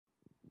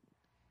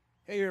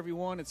Hey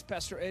everyone, it's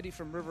Pastor Eddie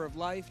from River of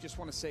Life. Just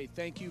want to say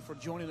thank you for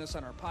joining us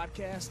on our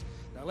podcast.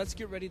 Now let's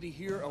get ready to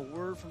hear a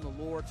word from the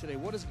Lord today.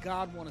 What does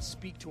God want to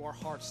speak to our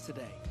hearts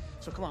today?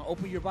 So come on,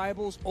 open your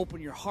Bibles,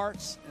 open your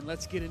hearts, and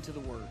let's get into the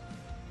word.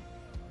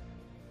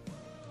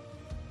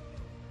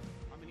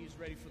 How many is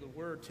ready for the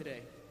word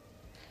today?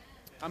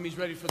 How many's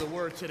ready for the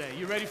word today?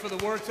 You ready for the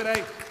word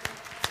today?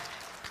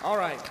 All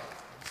right.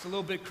 It's a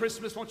little bit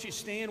Christmas. Won't you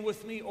stand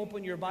with me?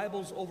 Open your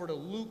Bibles over to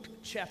Luke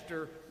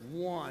chapter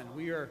 1.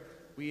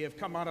 We have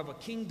come out of a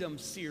kingdom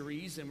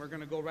series, and we're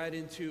going to go right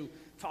into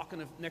talking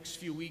the next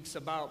few weeks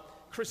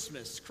about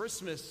Christmas.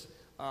 Christmas,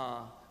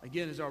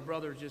 again, as our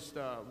brother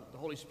the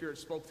Holy Spirit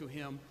spoke through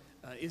him,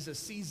 is a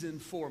season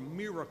for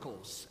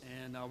miracles.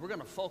 And we're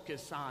going to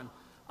focus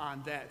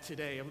on that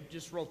today. I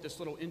just wrote this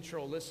little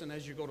intro. Listen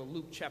as you go to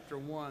Luke chapter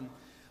 1.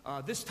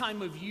 This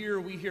time of year,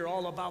 we hear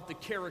all about the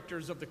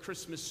characters of the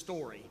Christmas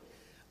story.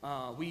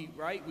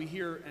 We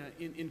hear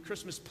in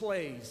Christmas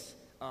plays.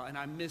 And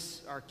I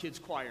miss our kids'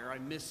 choir. I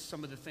miss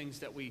some of the things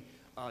that we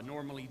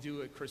normally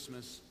do at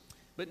Christmas.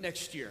 But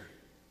next year.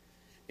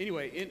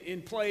 Anyway,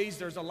 in plays,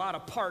 there's a lot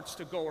of parts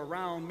to go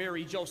around.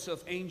 Mary,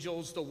 Joseph,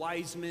 angels, the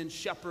wise men,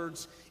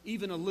 shepherds,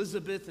 even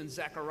Elizabeth and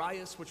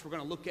Zacharias, which we're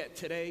going to look at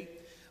today.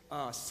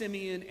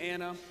 Simeon,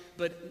 Anna.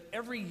 But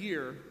every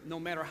year, no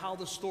matter how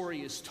the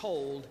story is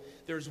told,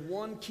 there's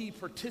one key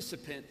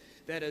participant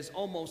that is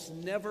almost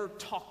never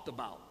talked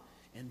about.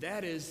 And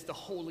that is the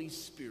Holy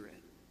Spirit.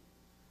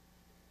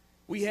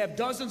 We have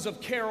dozens of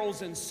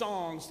carols and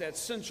songs that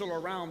central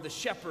around the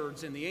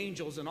shepherds and the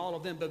angels and all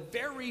of them, but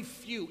very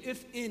few,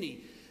 if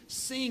any,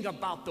 sing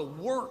about the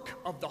work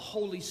of the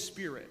Holy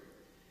Spirit.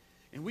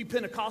 And we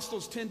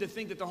Pentecostals tend to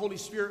think that the Holy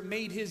Spirit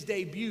made his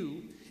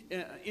debut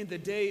in the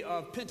day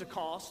of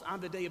Pentecost, on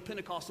the day of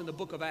Pentecost in the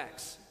book of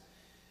Acts.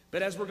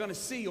 But as we're going to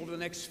see over the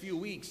next few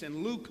weeks,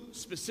 and Luke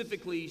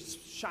specifically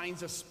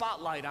shines a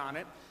spotlight on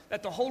it,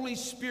 that the Holy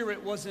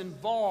Spirit was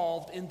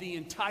involved in the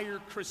entire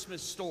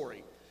Christmas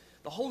story.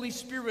 The Holy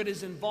Spirit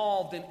is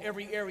involved in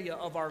every area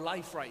of our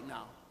life right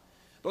now.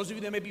 Those of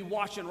you that may be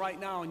watching right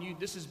now, and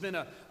this has been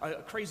a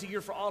crazy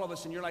year for all of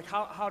us, and you're like,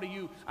 how do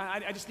you,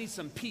 I just need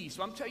some peace.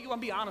 Well, I'm telling you, I'll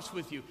be honest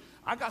with you.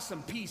 I got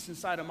some peace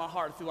inside of my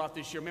heart throughout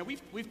this year. Man,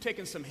 we've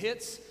taken some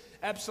hits,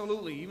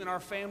 absolutely, even our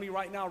family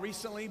right now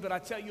recently, but I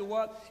tell you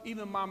what,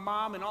 even my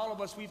mom and all of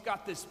us, we've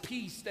got this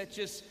peace that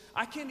just,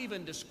 I can't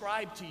even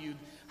describe to you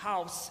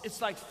how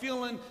it's like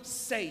feeling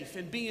safe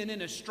and being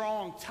in a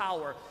strong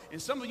tower. And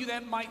some of you,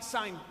 that might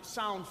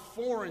sound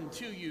foreign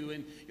to you,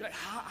 and you're like,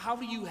 how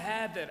do you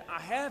have that? I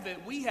have it,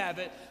 we have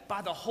it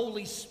by the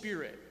Holy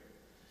Spirit.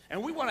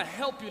 And we want to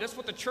help you. That's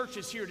what the church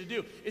is here to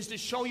do, is to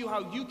show you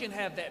how you can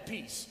have that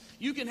peace.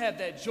 You can have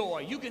that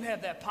joy. You can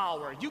have that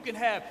power. You can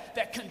have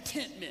that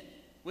contentment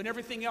when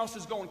everything else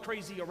is going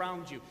crazy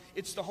around you.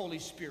 It's the Holy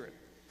Spirit.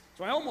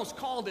 So I almost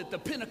called it the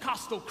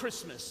Pentecostal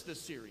Christmas, this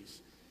series.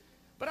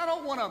 But I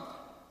don't want to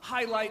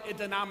highlight a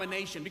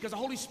denomination, because the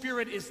Holy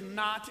Spirit is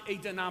not a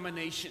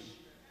denomination.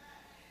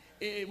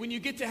 When you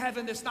get to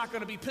heaven, it's not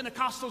going to be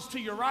Pentecostals to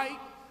your right,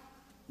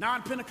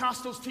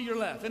 non-Pentecostals to your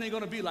left. It ain't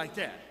going to be like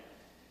that.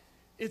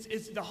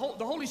 The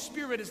Holy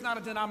Spirit is not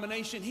a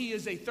denomination. He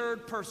is a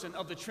third person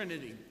of the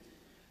Trinity.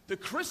 The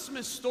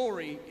Christmas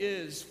story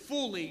is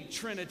fully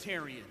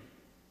Trinitarian.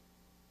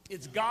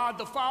 It's God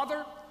the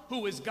Father,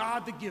 who is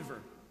God the giver.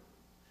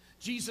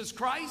 Jesus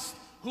Christ,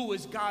 who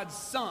is God's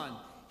Son,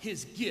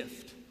 his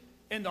gift.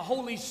 And the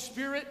Holy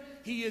Spirit,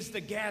 he is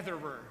the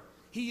gatherer.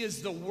 He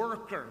is the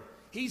worker.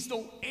 He's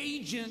the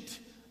agent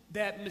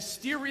that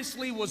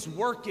mysteriously was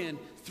working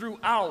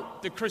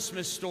throughout the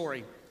Christmas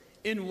story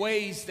in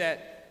ways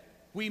that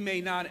we may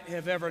not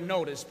have ever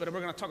noticed, but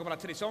we're going to talk about it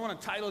today. So I want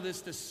to title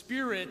this, The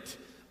Spirit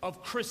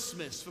of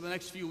Christmas, for the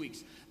next few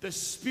weeks. The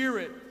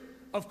Spirit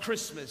of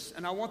Christmas.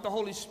 And I want the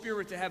Holy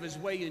Spirit to have his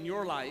way in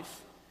your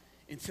life.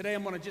 And today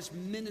I'm going to just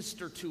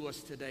minister to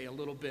us today a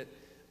little bit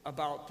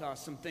about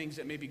some things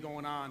that may be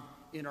going on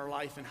in our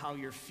life and how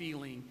you're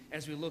feeling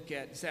as we look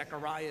at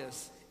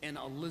Zacharias and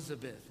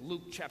Elizabeth.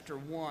 Luke chapter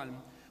 1,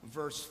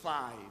 verse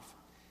 5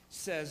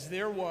 says,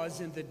 "There was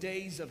in the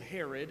days of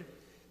Herod,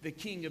 the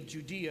king of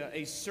Judea,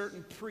 a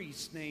certain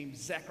priest named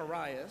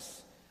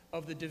Zacharias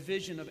of the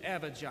division of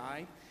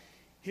Abijah.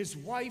 His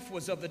wife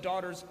was of the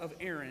daughters of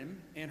Aaron,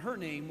 and her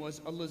name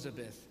was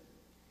Elizabeth.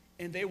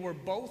 And they were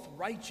both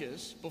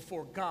righteous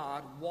before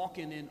God,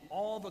 walking in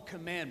all the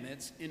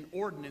commandments and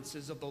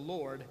ordinances of the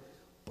Lord,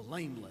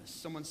 blameless."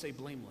 Someone say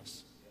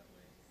blameless.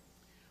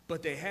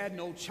 "But they had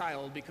no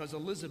child because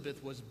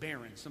Elizabeth was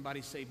barren."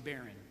 Somebody say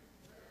barren.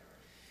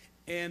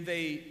 "And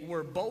they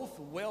were both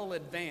well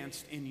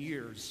advanced in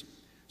years.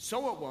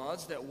 So it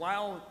was that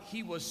while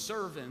he was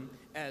serving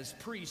as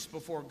priest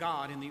before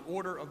God in the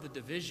order of the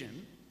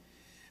division,"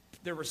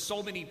 there were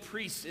so many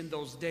priests in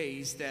those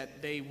days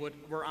that they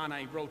were on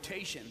a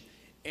rotation.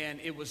 And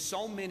it was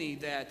so many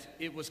that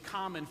it was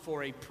common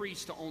for a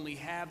priest to only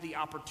have the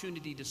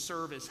opportunity to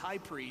serve as high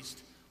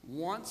priest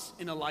once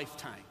in a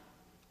lifetime.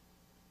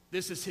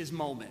 This is his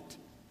moment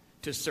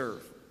to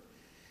serve.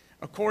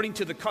 according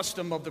to the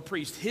custom of the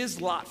priest,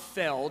 his lot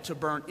fell to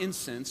burn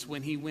incense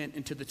when he went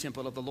into the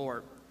temple of the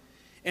Lord.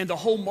 And the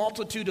whole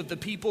multitude of the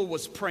people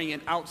was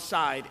praying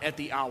outside at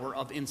the hour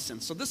of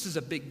incense. So this is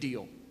a big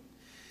deal.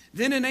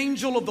 Then an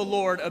angel of the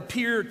Lord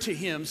appeared to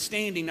him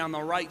standing on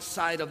the right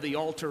side of the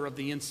altar of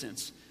the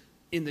incense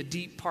in the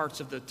deep parts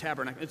of the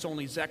tabernacle. It's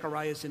only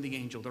Zacharias and the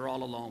angel. They're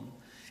all alone.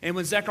 And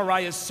when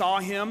Zacharias saw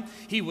him,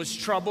 he was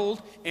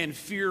troubled, and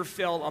fear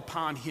fell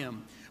upon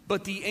him.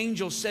 But the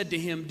angel said to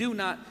him, "Do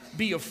not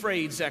be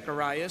afraid,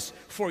 Zacharias,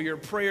 for your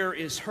prayer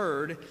is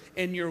heard,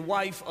 and your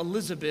wife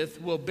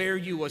Elizabeth will bear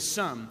you a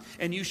son,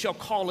 and you shall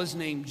call his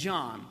name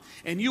John.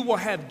 And you will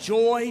have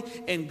joy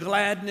and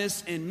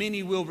gladness, and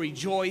many will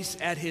rejoice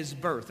at his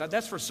birth." Now,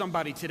 that's for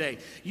somebody today.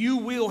 You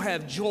will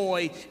have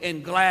joy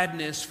and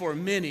gladness for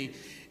many,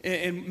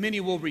 and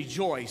many will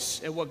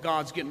rejoice at what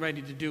God's getting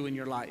ready to do in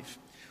your life.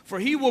 For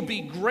he will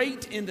be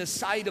great in the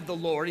sight of the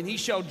Lord, and he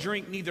shall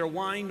drink neither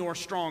wine nor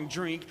strong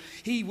drink.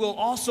 He will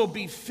also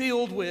be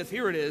filled with,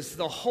 here it is,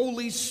 the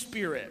Holy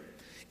Spirit,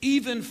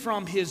 even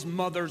from his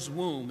mother's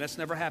womb. That's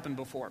never happened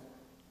before.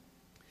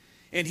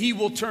 And he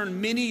will turn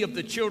many of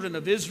the children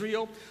of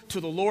Israel to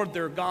the Lord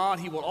their God.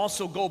 He will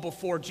also go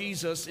before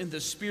Jesus in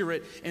the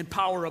spirit and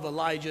power of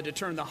Elijah to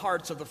turn the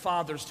hearts of the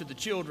fathers to the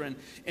children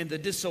and the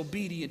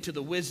disobedient to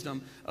the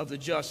wisdom of the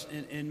just,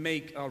 and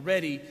make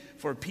ready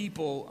for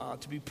people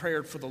to be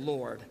prepared for the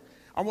Lord.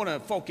 I want to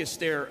focus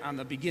there on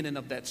the beginning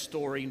of that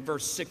story in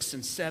verse 6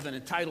 and 7,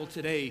 entitled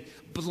today,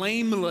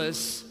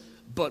 Blameless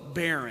but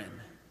Barren.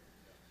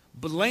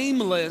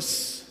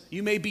 Blameless,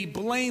 you may be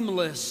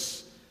blameless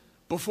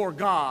before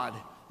God,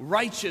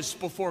 righteous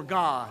before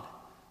God.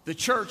 The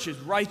church is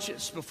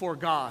righteous before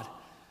God,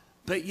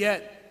 but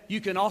yet you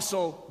can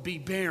also be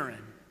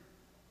barren.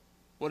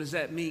 What does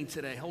that mean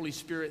today? Holy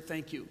Spirit,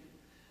 thank you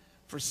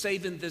for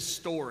saving this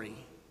story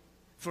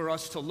for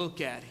us to look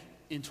at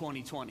in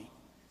 2020.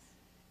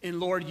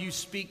 And Lord, you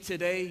speak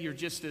today. You're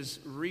just as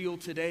real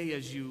today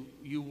as you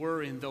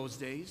were in those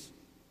days.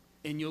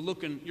 And you're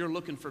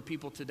looking for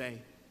people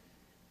today,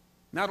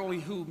 not only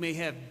who may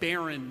have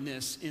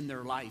barrenness in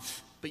their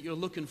life, but you're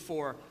looking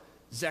for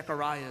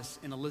Zacharias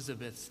and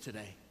Elizabeth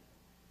today.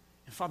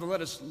 And Father,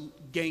 let us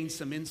gain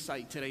some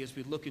insight today as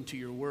we look into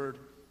your word.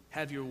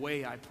 Have your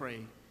way, I pray,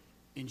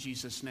 in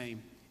Jesus'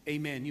 name.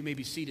 Amen. You may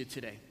be seated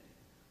today.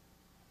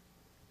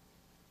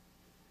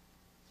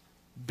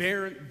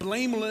 Barren,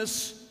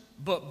 blameless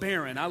but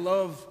barren. I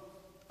love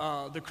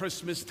the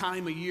Christmas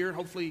time of year.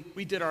 Hopefully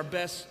we did our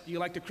best. Do you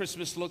like the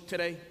Christmas look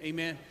today?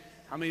 Amen.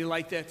 How many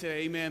like that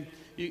today? Amen.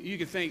 You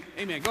can think,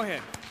 amen. Go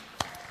ahead.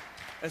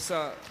 That's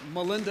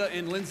Melinda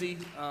and Lindsay,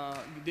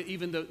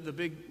 even the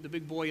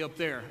big boy up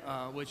there,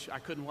 which I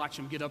couldn't watch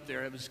him get up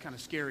there. It was kind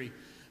of scary.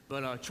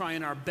 But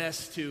trying our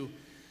best to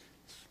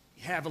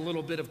have a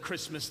little bit of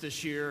Christmas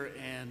this year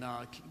and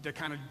to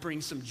kind of bring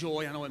some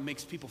joy. I know it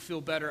makes people feel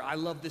better. I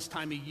love this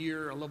time of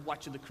year. I love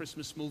watching the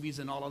Christmas movies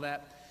and all of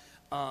that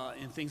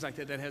and things like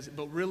that.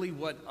 But really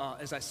what,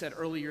 as I said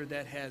earlier,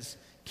 that has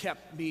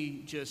kept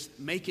me just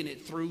making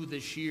it through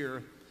this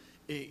year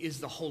is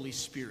the Holy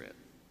Spirit.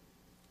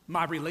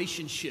 My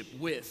relationship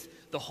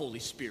with the Holy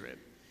Spirit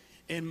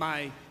and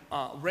my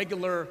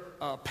regular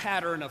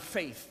pattern of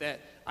faith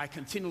that I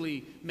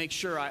continually make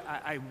sure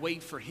I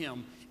wait for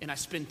him and I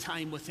spend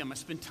time with him. I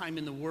spend time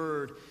in the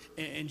Word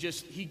and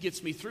just he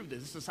gets me through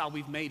this. This is how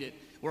we've made it.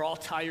 We're all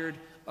tired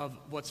of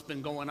what's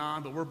been going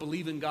on, but we're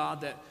believing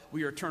God that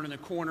we are turning the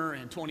corner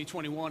and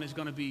 2021 is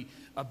going to be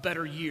a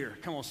better year.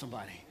 Come on,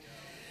 somebody.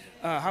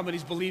 How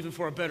many's believing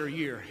for a better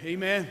year?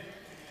 Amen.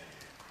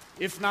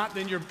 If not,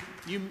 then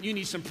you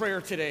need some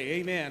prayer today.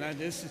 Amen.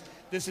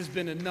 This has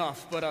been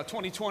enough. But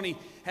 2020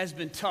 has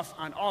been tough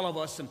on all of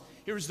us. And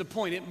here's the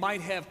point. It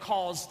might have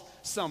caused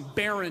some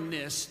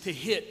barrenness to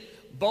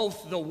hit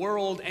both the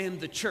world and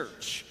the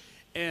church.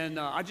 And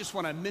I just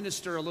want to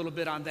minister a little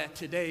bit on that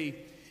today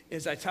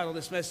as I title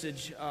this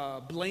message,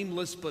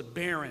 Blameless but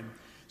Barren.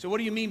 So what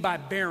do you mean by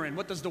barren?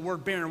 What does the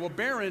word barren? Well,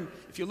 barren,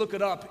 if you look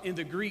it up in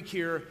the Greek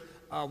here,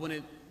 when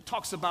it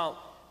talks about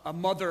a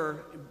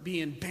mother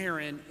being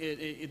barren,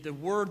 the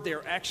word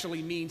there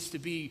actually means to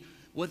be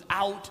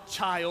without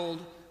child,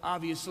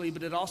 obviously,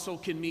 but it also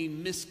can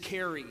mean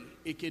miscarry.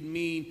 It can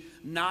mean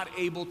not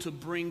able to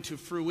bring to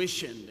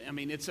fruition. I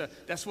mean,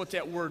 that's what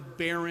that word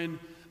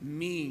barren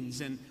means,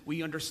 and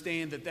we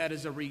understand that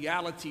is a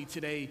reality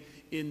today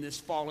in this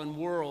fallen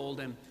world.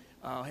 And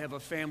I have a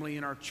family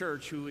in our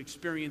church who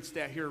experienced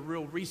that here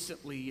real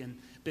recently and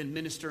been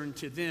ministering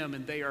to them,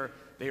 and they are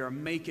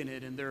making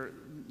it,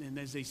 and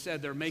as they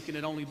said, they're making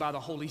it only by the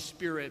Holy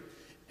Spirit.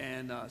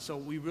 And so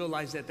we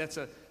realize that's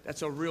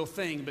a real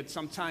thing, but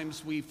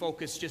sometimes we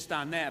focus just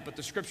on that. But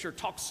the scripture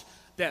talks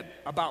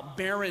about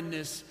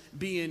barrenness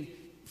being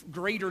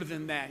greater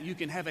than that. You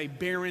can have a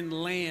barren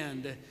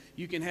land.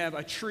 You can have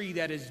a tree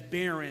that is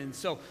barren.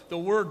 So the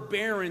word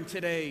barren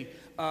today,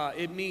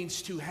 it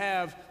means to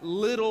have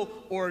little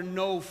or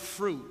no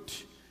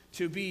fruit,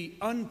 to be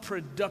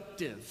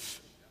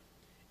unproductive.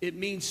 It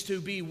means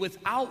to be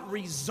without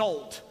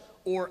result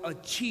or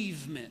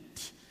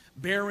achievement.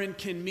 Barren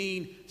can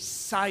mean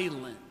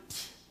silent.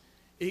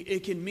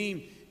 It can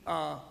mean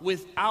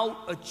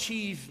without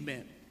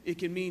achievement. It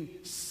can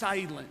mean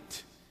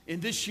silent. And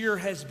this year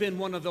has been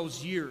one of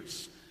those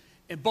years,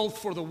 and both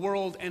for the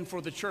world and for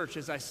the church,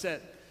 as I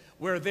said,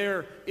 where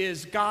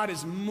God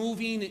is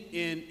moving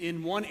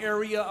in one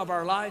area of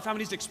our life. How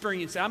many's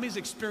experienced that? How many's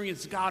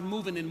experienced God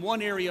moving in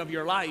one area of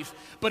your life,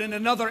 but in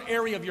another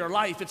area of your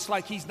life, it's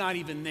like he's not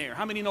even there?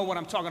 How many know what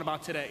I'm talking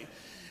about today?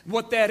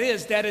 What that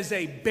is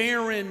a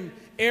barren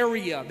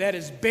area. That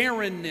is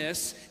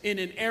barrenness in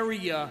an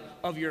area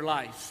of your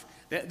life.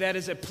 That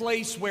is a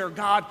place where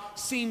God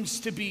seems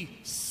to be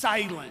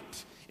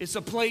silent. It's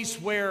a place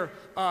where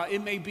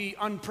it may be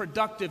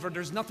unproductive or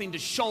there's nothing to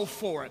show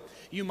for it.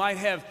 You might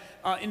have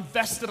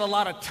invested a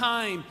lot of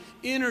time,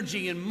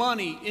 energy, and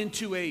money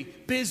into a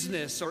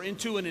business or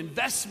into an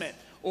investment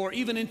or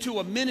even into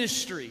a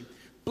ministry.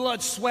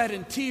 Blood, sweat,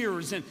 and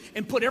tears,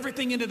 and put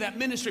everything into that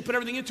ministry, put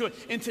everything into it.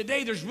 And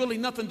today there's really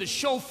nothing to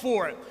show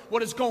for it.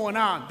 What is going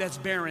on? That's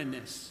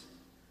barrenness.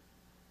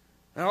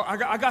 Now,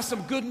 I got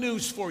some good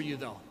news for you,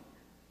 though.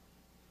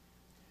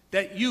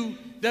 That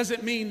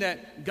doesn't mean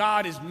that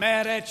God is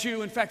mad at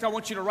you. In fact, I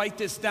want you to write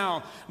this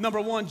down.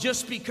 Number one,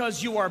 just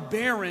because you are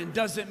barren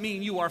doesn't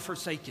mean you are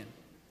forsaken.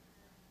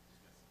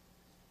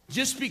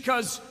 Just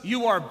because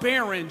you are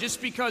barren,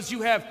 just because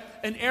you have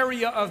an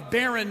area of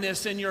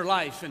barrenness in your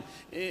life,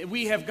 and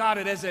we have got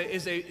it as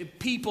a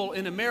people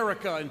in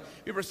America, and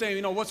people are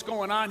saying, what's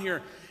going on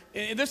here?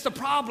 And that's the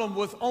problem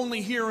with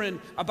only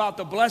hearing about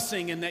the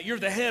blessing and that you're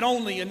the head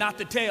only and not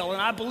the tail.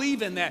 And I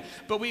believe in that.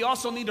 But we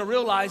also need to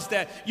realize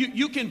that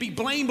you can be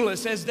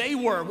blameless as they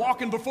were,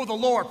 walking before the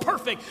Lord,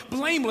 perfect,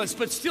 blameless,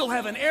 but still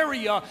have an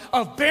area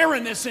of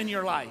barrenness in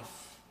your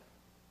life.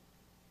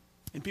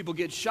 And people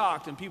get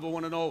shocked and people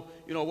want to know,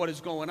 what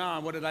is going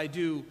on? What did I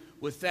do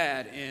with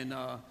that? And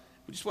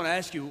we just want to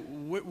ask you,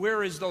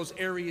 where is those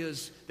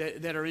areas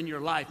that are in your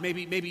life?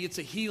 Maybe it's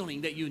a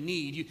healing that you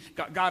need.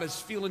 God is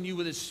filling you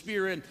with His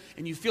Spirit,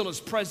 and you feel His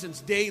presence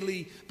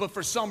daily, but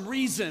for some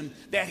reason,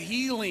 that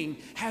healing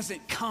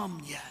hasn't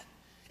come yet.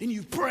 And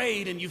you've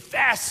prayed and you've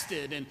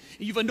fasted and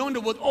you've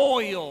anointed with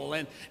oil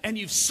and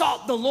you've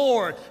sought the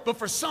Lord. But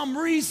for some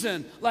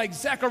reason, like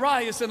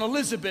Zacharias and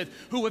Elizabeth,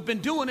 who have been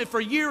doing it for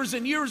years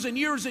and years and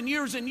years and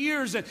years and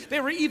years, and they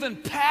were even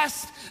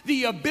past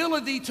the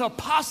ability to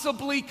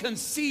possibly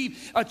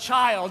conceive a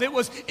child. It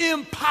was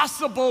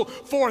impossible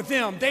for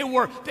them. They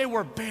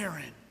were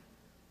barren.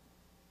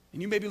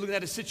 And you may be looking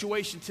at a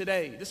situation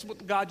today. This is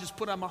what God just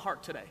put on my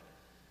heart today.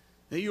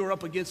 That you are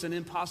up against an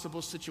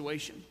impossible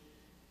situation.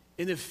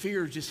 And if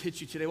fear just hits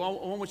you today, well,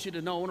 I want you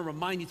to know, I want to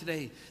remind you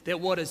today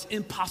that what is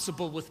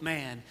impossible with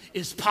man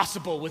is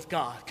possible with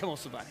God. Come on,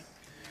 somebody.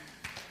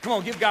 Come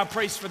on, give God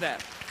praise for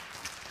that.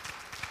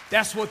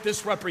 That's what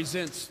this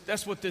represents.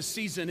 That's what this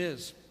season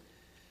is.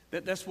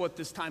 That's what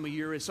this time of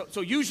year is.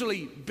 So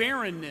usually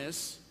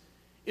barrenness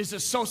is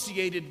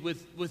associated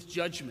with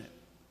judgment.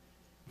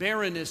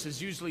 Barrenness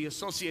is usually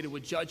associated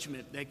with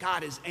judgment, that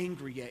God is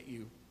angry at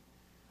you.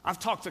 I've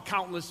talked to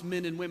countless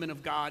men and women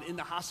of God in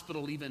the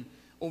hospital even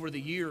over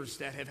the years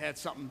that have had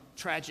something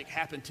tragic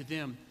happen to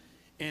them,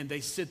 and they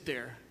sit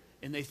there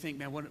and they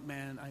think,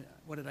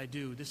 what did I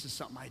do? This is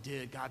something I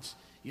did. God's,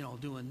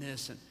 doing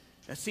this. And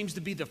that seems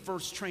to be the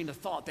first train of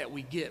thought that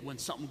we get when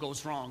something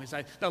goes wrong.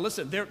 Now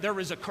listen, there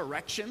is a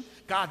correction.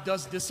 God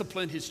does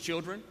discipline His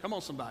children. Come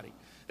on, somebody.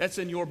 That's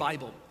in your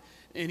Bible.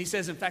 And He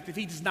says, in fact, if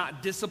He does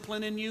not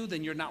discipline in you,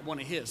 then you're not one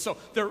of His. So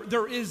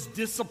there is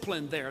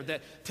discipline there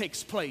that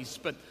takes place.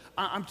 But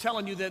I'm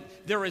telling you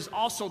that there is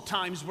also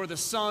times where the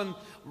sun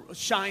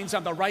shines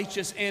on the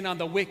righteous and on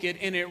the wicked,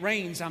 and it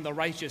rains on the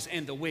righteous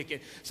and the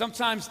wicked.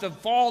 Sometimes the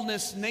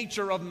fallenness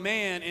nature of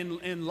man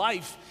in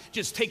life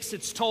just takes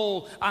its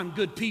toll on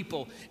good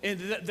people.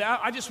 And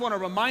I just want to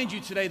remind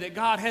you today that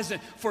God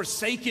hasn't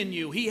forsaken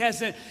you.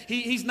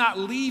 He's not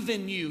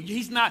leaving you.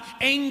 He's not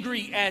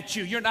angry at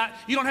you. You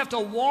don't have to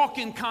walk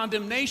in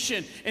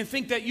condemnation and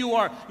think that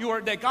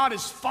that God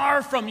is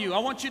far from you. I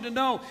want you to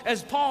know,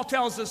 as Paul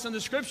tells us in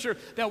the scripture,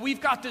 that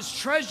we've got this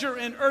treasure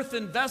in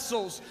earthen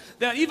vessels,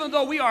 that even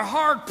though we are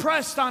hard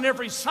pressed on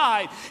every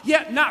side,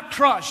 yet not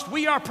crushed.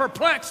 We are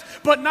perplexed,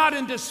 but not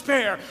in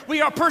despair.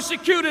 We are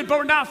persecuted, but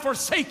we're not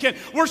forsaken.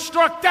 We're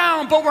struck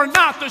down, but we're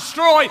not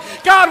destroyed.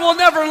 God will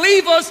never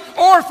leave us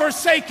or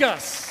forsake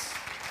us.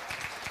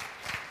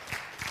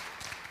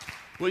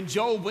 When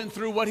Job went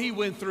through what he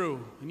went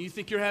through, and you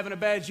think you're having a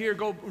bad year,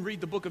 go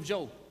read the book of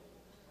Job.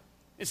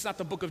 It's not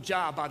the book of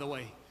Job, by the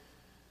way.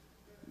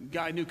 A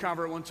guy, new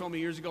convert, one told me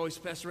years ago, he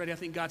said, Pastor Eddie, I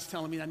think God's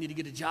telling me I need to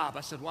get a job.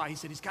 I said, why? He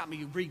said, He's got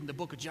me reading the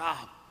book of Job.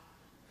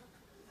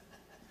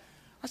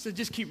 I said,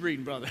 just keep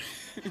reading, brother.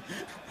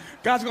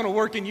 God's going to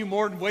work in you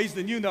more ways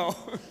than you know.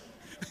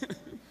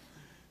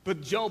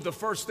 But Job, the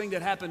first thing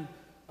that happened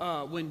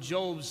when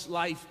Job's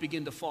life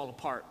began to fall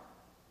apart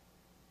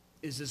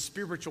is his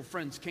spiritual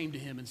friends came to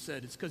him and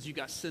said, it's because you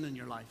got sin in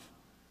your life.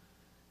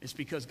 It's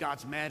because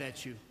God's mad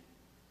at you.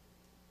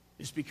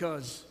 It's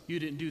because you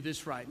didn't do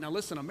this right. Now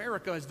listen,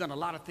 America has done a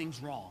lot of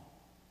things wrong.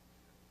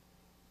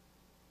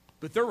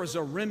 But there was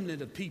a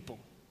remnant of people,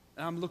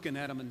 and I'm looking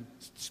at them and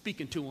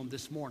speaking to them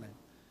this morning,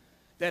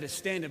 that is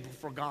standing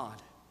before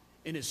God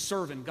and is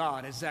serving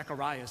God as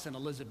Zacharias and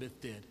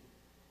Elizabeth did.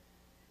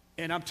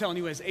 And I'm telling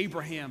you, as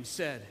Abraham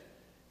said,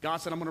 God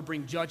said, I'm going to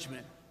bring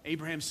judgment.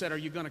 Abraham said, are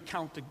you going to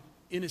count the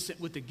innocent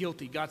with the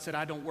guilty? God said,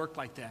 I don't work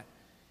like that.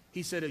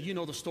 He said, you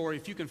know the story.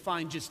 If you can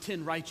find just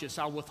 10 righteous,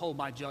 I'll withhold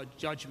my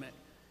judgment.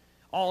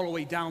 All the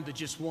way down to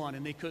just one,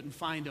 and they couldn't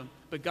find him.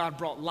 But God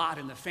brought Lot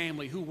and the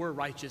family who were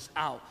righteous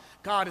out.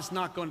 God is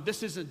not going,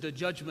 this isn't the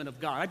judgment of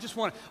God. I just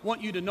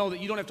want you to know that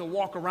you don't have to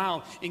walk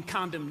around in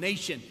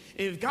condemnation.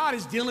 If God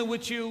is dealing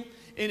with you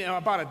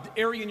about an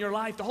area in your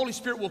life, the Holy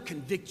Spirit will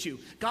convict you.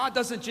 God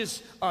doesn't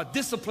just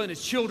discipline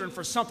his children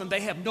for something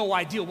they have no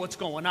idea what's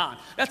going on.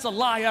 That's a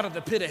lie out of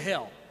the pit of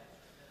hell.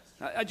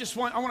 I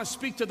want to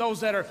speak to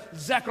those that are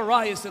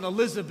Zacharias and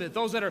Elizabeth,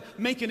 those that are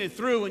making it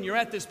through, and you're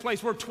at this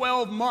place. We're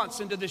 12 months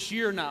into this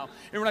year now,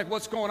 and we're like,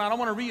 what's going on? I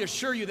want to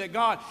reassure you that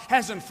God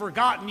hasn't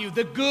forgotten you.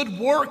 The good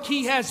work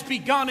he has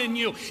begun in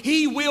you,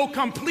 he will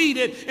complete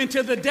it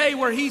into the day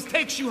where he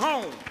takes you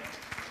home.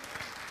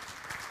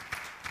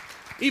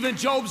 Even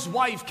Job's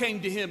wife came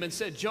to him and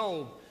said,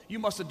 Job, you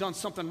must have done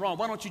something wrong.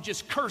 Why don't you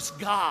just curse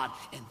God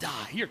and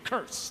die? You're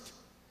cursed.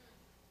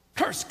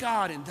 Curse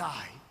God and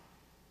die.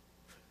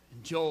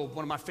 And Job,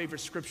 one of my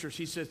favorite scriptures,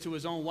 he says to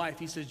his own wife,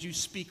 he says, you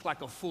speak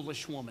like a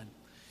foolish woman.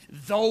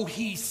 Though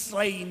he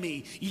slay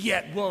me,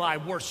 yet will I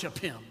worship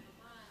him.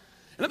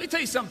 Let me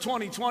tell you something,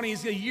 2020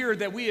 is a year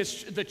that we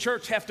as the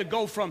church have to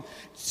go from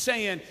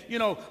saying, you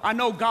know, I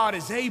know God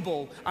is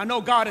able. I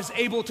know God is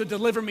able to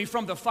deliver me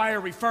from the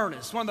fiery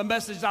furnace. One of the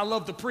messages I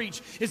love to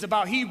preach is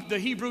about the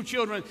Hebrew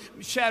children,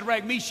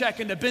 Shadrach, Meshach,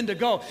 and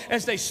Abednego,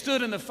 as they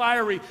stood in the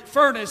fiery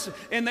furnace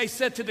and they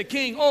said to the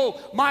king,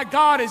 oh, my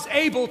God is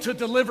able to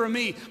deliver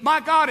me. My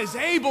God is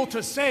able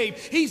to save.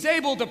 He's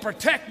able to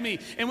protect me.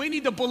 And we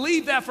need to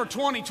believe that for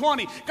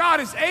 2020.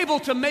 God is able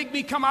to make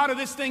me come out of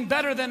this thing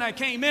better than I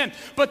came in.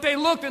 But they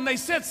looked and they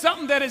said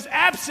something that is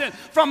absent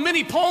from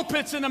many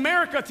pulpits in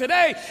America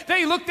today.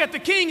 They looked at the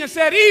king and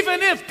said,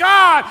 even if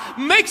God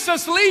makes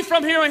us leave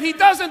from here and he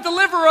doesn't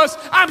deliver us,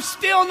 I'm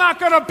still not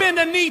going to bend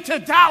a knee to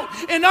doubt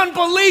and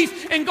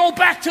unbelief and go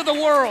back to the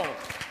world.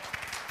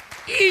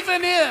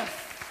 Even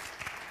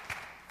if.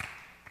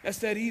 That's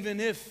that even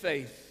if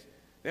faith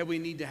that we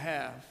need to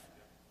have.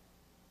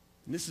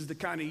 And this is the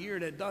kind of year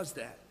that does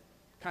that,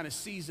 kind of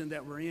season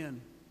that we're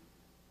in.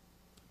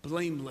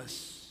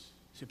 Blameless.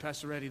 See,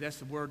 Pastor Reddy, that's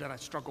the word that I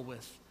struggle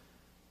with.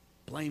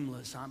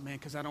 Blameless, man,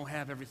 because I don't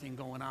have everything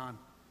going on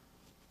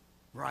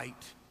right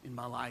in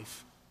my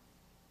life.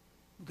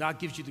 God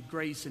gives you the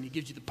grace and he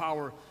gives you the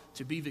power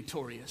to be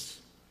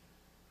victorious.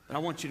 But I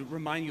want you to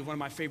remind you of one of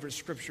my favorite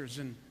scriptures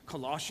in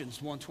Colossians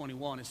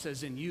 1:21. It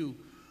says, in you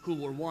who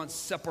were once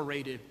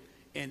separated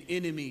and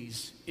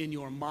enemies in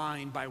your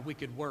mind by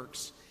wicked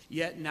works,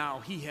 yet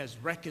now he has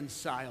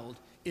reconciled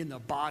in the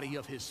body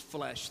of his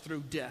flesh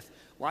through death.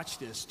 Watch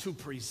this, to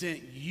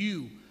present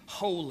you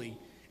holy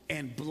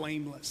and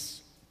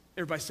blameless.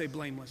 Everybody say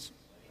blameless.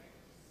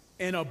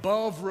 And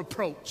above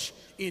reproach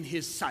in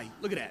his sight.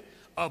 Look at that.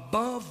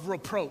 Above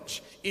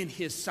reproach in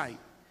his sight.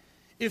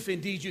 If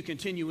indeed you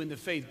continue in the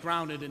faith,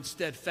 grounded and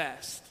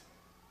steadfast.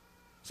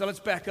 So let's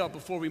back up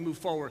before we move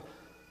forward.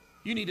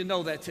 You need to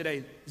know that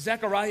today.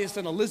 Zacharias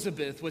and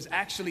Elizabeth was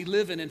actually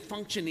living and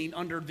functioning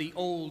under the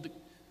old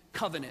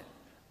covenant,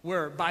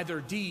 where by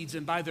their deeds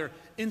and by their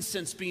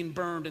incense being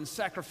burned and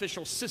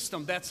sacrificial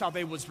system, that's how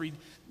they was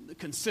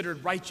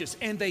considered righteous.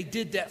 And they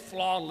did that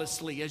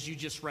flawlessly, as you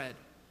just read.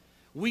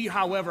 We,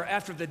 however,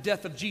 after the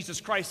death of Jesus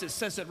Christ, it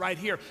says it right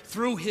here,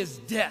 through his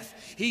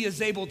death, he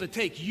is able to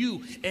take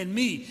you and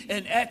me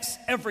and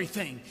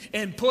everything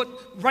and put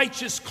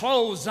righteous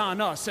clothes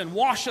on us and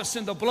wash us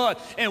in the blood.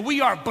 And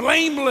we are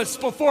blameless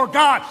before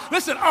God.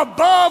 Listen,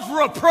 above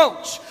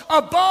reproach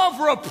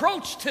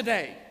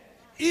today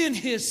in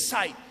his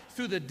sight.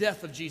 Through the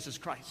death of Jesus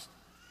Christ.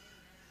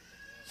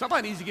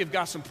 Somebody needs to give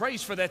God some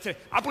praise for that today.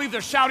 I believe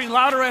they're shouting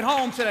louder at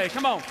home today.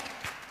 Come on.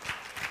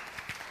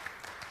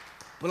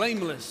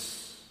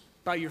 Blameless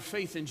by your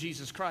faith in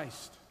Jesus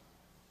Christ.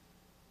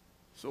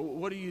 So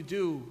what do you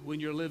do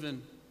when you're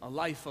living a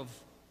life of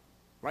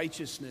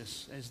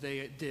righteousness as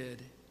they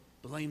did?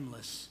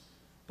 Blameless.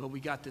 But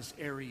we got this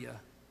area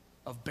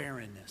of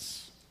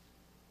barrenness.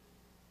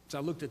 So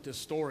I looked at this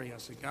story. I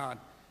said, God,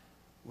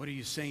 what are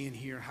you saying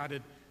here? How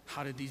did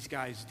these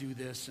guys do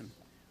this? And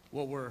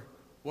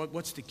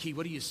what's the key?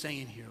 What are you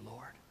saying here,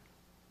 Lord?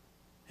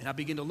 And I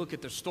begin to look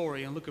at the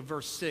story and look at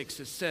verse 6.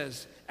 It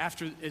says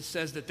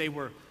that they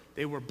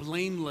were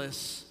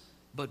blameless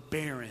but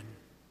barren.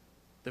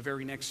 The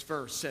very next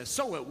verse says,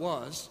 so it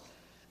was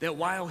that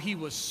while he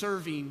was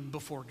serving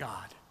before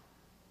God.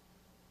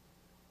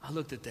 I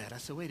looked at that. I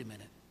said, wait a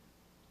minute.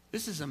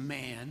 This is a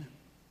man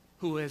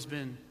who has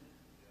been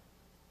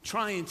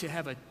trying to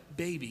have a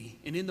baby.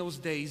 And in those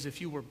days,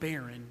 if you were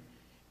barren,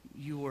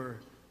 you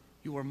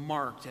were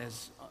marked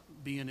as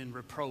being in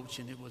reproach,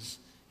 and it was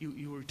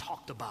you were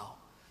talked about.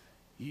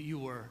 you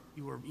were,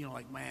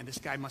 like, man, this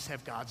guy must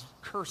have God's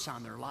curse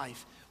on their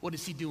life. What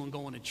is he doing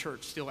going to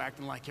church, still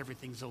acting like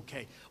everything's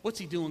okay? What's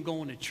he doing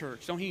going to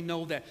church? Don't he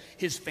know that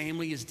his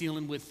family is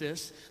dealing with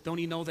this? Don't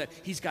he know that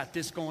he's got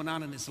this going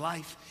on in his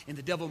life? And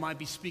the devil might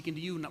be speaking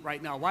to you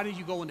right now. Why did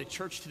you go into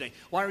church today?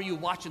 Why are you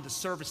watching the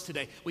service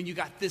today when you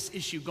got this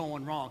issue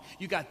going wrong?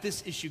 You got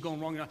this issue going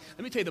wrong. Let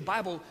me tell you, the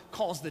Bible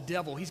calls the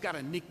devil, he's got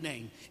a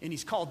nickname, and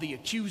he's called the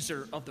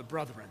accuser of the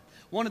brethren.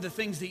 One of the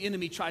things the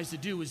enemy tries to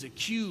do is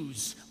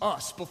accuse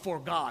us before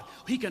God.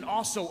 He can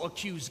also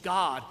accuse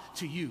God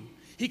to you.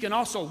 He can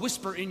also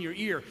whisper in your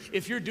ear,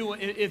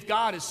 if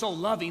God is so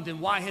loving, then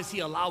why has he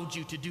allowed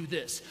you to do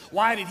this?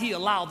 Why did he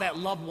allow that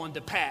loved one to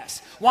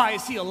pass? Why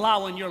is he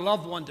allowing your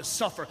loved one to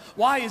suffer?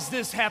 Why is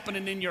this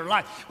happening in your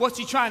life? What's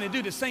he trying to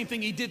do? The same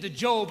thing he did to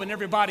Job and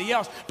everybody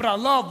else. But I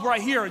love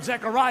right here,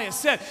 Zechariah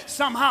said,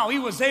 somehow he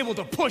was able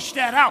to push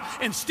that out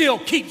and still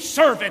keep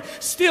serving,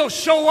 still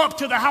show up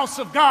to the house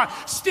of God,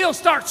 still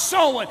start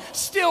sowing,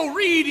 still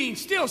reading,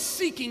 still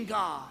seeking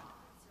God.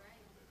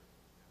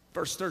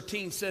 Verse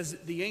 13 says,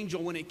 the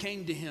angel, when it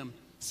came to him,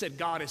 said,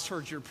 God has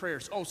heard your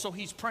prayers. Oh, so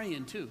he's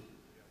praying too.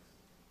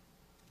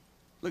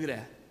 Look at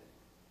that.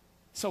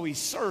 So he's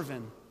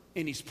serving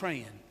and he's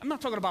praying. I'm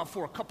not talking about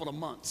for a couple of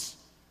months.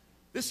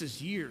 This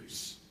is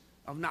years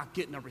of not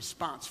getting a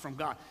response from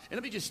God. And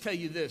let me just tell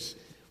you this.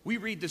 We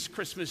read this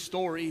Christmas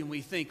story and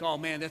we think, oh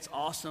man, that's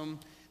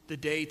awesome, the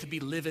day, to be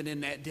living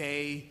in that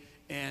day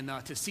and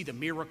to see the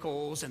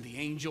miracles and the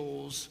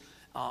angels,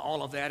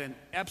 all of that, and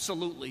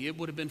absolutely, it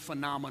would have been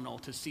phenomenal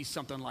to see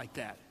something like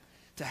that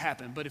to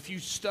happen. But if you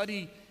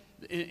study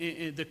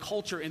in the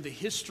culture and the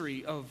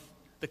history of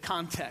the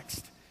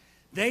context,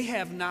 they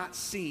have not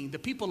seen, the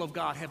people of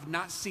God have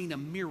not seen a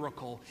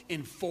miracle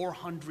in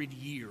 400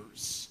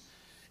 years.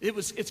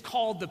 It's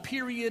called the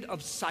period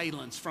of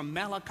silence from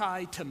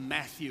Malachi to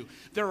Matthew.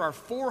 There are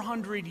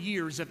 400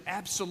 years of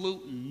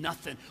absolute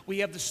nothing. We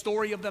have the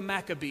story of the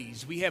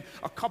Maccabees. We have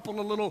a couple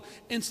of little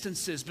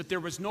instances, but there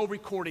was no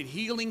recorded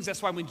healings.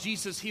 That's why when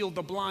Jesus healed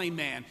the blind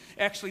man,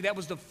 actually that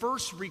was the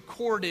first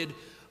recorded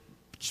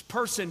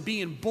person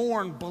being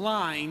born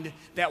blind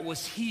that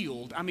was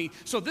healed. I mean,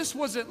 so this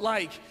wasn't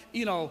like,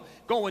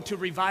 going to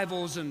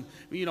revivals and,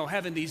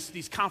 having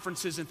these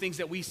conferences and things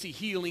that we see,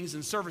 healings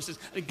and services.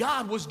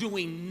 God was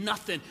doing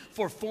nothing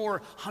for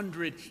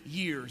 400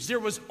 years. There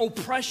was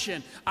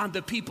oppression on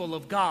the people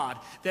of God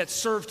that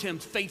served him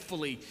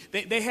faithfully.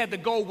 They had to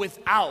go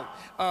without.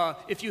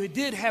 If you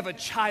did have a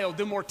child,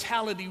 the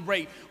mortality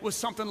rate was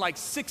something like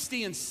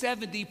 60 and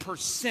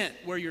 70%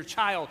 where your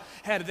child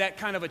had that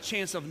kind of a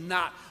chance of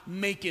not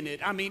making it.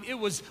 I mean, it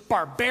was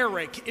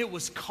barbaric, it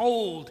was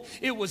cold,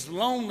 it was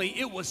lonely,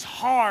 it was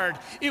hard,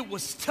 it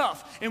was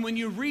tough. And when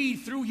you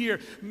read through here,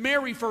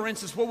 Mary, for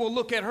instance, we'll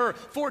look at her,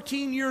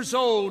 14 years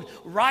old,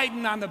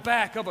 riding on the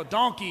back of a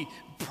donkey,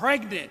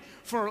 pregnant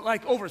for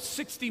like over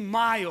 60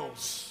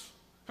 miles.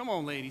 Come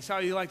on, ladies,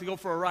 how do you like to go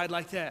for a ride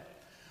like that?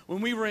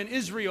 When we were in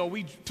Israel,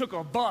 we took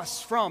a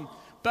bus from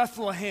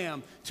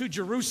Bethlehem to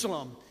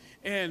Jerusalem.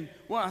 And,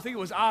 I think it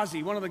was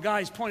Ozzy, one of the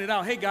guys pointed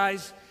out, hey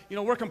guys,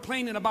 we're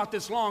complaining about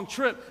this long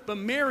trip, but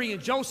Mary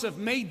and Joseph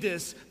made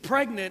this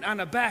pregnant on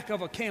the back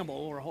of a camel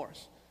or a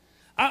horse.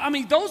 I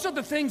mean, those are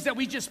the things that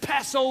we just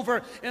pass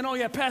over and, oh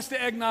yeah, pass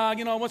the eggnog,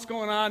 what's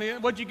going on?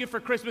 What'd you get for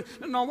Christmas?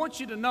 No, I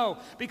want you to know,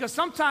 because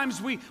sometimes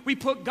we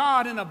put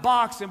God in a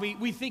box and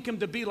we think him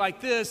to be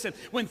like this, and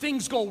when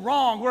things go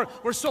wrong,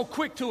 we're so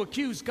quick to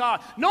accuse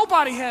God.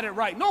 Nobody had it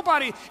right.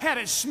 Nobody had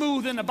it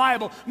smooth in the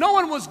Bible. No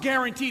one was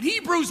guaranteed.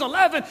 Hebrews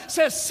 11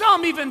 says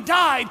some even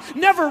died,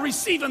 never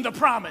receiving the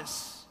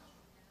promise.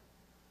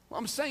 Well,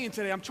 I'm saying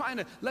today, I'm trying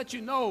to let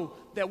you know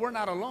that we're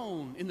not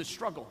alone in the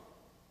struggle.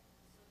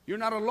 You're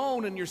not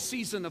alone in your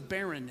season of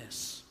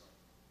barrenness.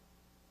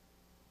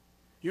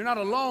 You're not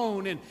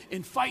alone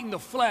in fighting the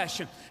flesh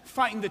and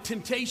fighting the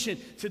temptation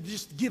to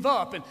just give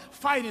up and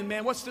fighting,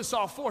 man, what's this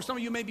all for? Some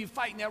of you may be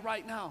fighting that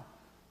right now.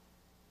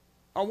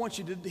 I want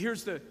you to,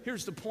 here's the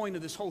point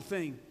of this whole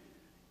thing,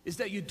 is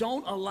that you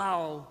don't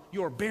allow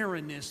your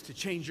barrenness to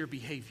change your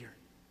behavior.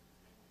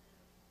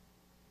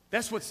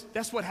 That's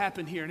what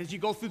happened here. And as you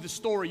go through the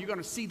story, you're going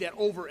to see that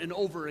over and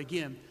over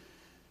again.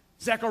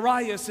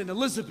 Zacharias and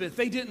Elizabeth,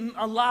 they didn't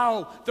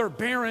allow their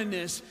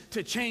barrenness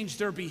to change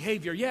their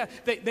behavior. Yeah,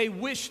 they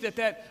wished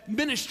that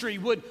ministry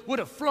would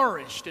have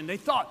flourished, and they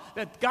thought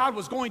that God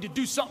was going to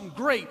do something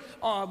great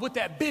with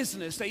that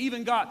business. They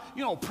even got,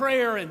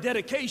 prayer and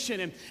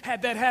dedication and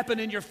had that happen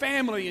in your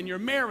family and your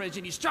marriage,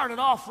 and you started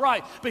off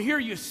right. But here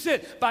you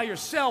sit by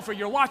yourself, or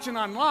you're watching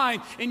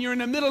online, and you're in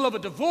the middle of a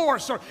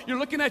divorce, or you're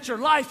looking at your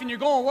life and you're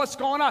going, what's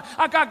going on?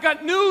 I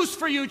got news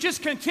for you.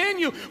 Just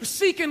continue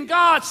seeking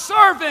God,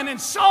 serving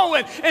and sowing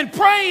and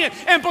praying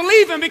and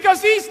believing,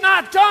 because he's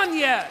not done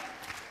yet.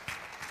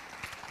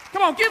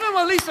 Come on, give him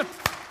at least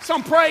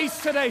some praise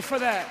today for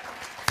that.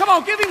 Come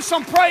on, give him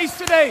some praise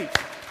today.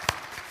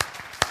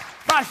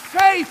 By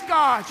faith,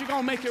 God, you're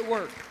going to make it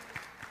work.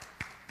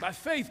 By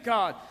faith,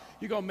 God,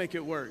 you're going to make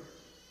it work.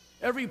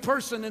 Every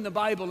person in the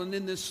Bible and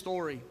in this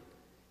story,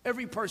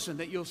 every person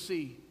that you'll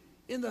see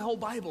in the whole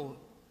Bible,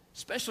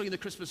 especially in the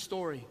Christmas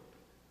story,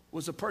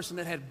 was a person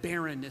that had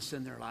barrenness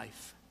in their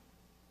life.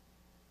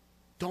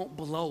 Don't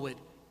blow it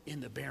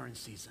in the barren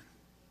season.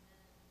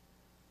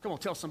 Come on,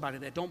 tell somebody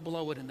that. Don't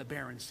blow it in the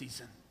barren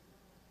season.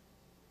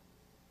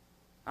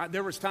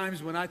 There was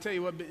times when I tell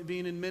you what,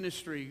 being in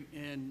ministry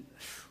and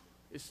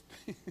it's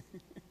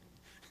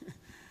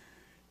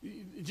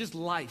just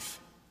life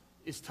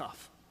is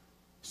tough,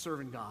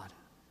 serving God.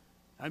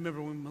 I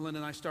remember when Melinda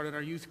and I started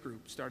our youth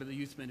group, started the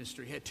youth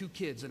ministry, had 2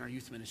 kids in our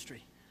youth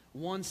ministry.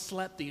 One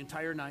slept the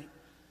entire night.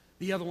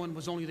 The other one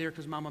was only there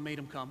because Mama made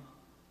him come.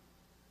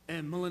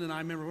 And Melinda and I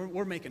remember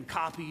we're making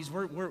copies.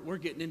 We're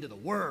getting into the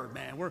Word,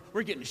 man.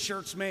 We're getting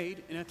shirts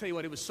made. And I tell you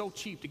what, it was so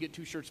cheap to get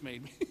 2 shirts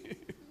made.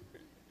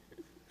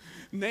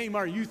 Name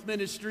our youth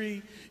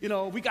ministry. You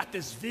know, we got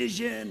this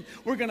vision.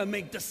 We're going to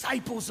make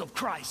disciples of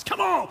Christ. Come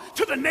on,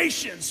 to the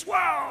nations.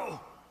 Whoa.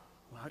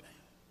 Well,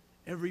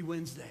 every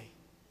Wednesday,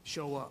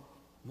 show up.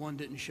 One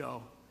didn't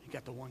show. You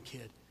got the one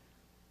kid.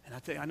 And I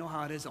tell you, I know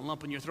how it is, a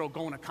lump in your throat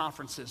going to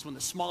conferences when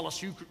the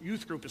smallest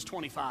youth group is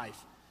 25.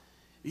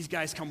 These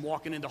guys come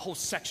walking in, the whole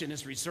section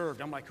is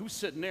reserved. I'm like, who's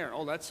sitting there?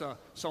 Oh, that's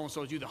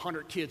so-and-so's youth,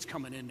 100 kids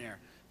coming in there,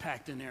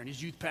 packed in there, and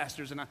these youth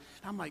pastors. And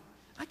I'm like,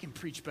 I can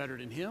preach better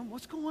than him.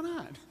 What's going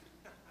on?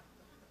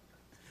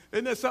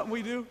 Isn't that something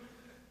we do?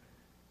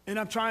 And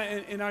I'm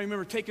trying, and I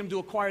remember taking them to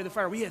Acquire the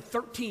Fire. We had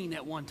 13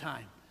 at one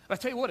time. But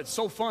I tell you what, it's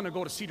so fun to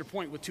go to Cedar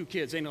Point with 2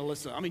 kids, ain't it,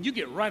 Alyssa? I mean, you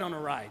get right on the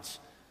rides.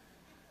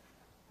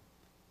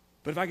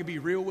 But if I could be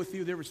real with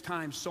you, there was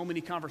times, so many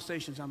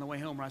conversations on the way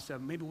home where I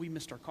said, maybe we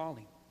missed our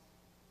calling.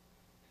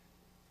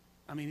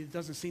 I mean, it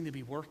doesn't seem to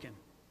be working.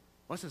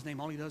 What's his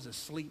name? All he does is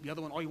sleep. The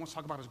other one, all he wants to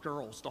talk about is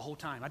girls the whole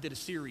time. I did a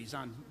series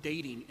on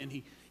dating, and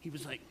he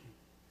was like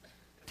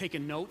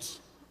taking notes.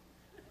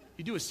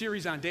 You do a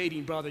series on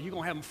dating, brother, you're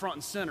going to have them front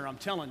and center, I'm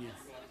telling you.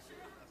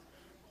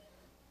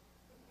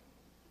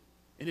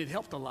 And it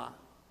helped a lot.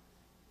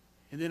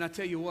 And then I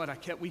tell you what,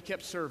 we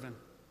kept serving.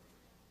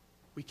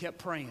 We kept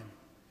praying.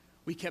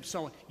 We kept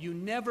sowing. You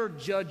never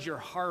judge your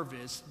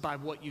harvest by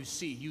what you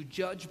see. You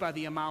judge by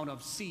the amount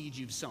of seed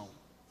you've sown.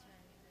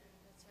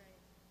 That's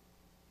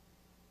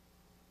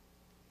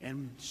right.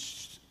 And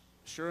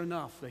sure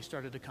enough, they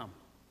started to come.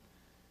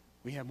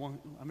 We had one,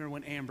 I remember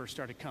when Amber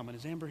started coming.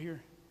 Is Amber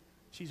here?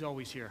 She's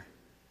always here.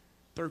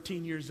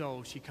 13 years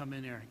old, she come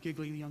in there,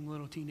 giggly young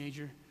little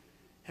teenager.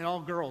 Had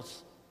all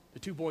girls. The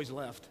 2 boys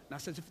left. And I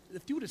said,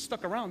 if you would have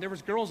stuck around, there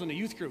was girls in the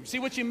youth group. See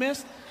what you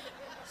missed?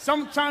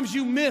 Sometimes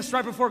you miss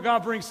right before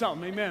God brings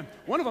something. Amen.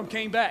 One of them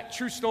came back.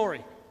 True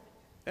story.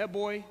 That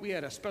boy, we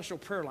had a special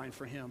prayer line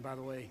for him, by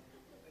the way.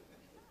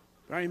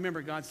 But I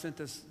remember God sent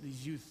us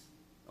these youth,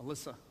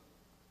 Alyssa,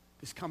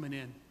 is coming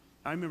in.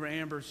 I remember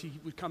Amber, she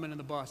would come in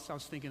the bus. I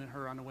was thinking of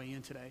her on the way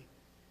in today.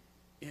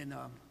 And,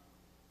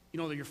 you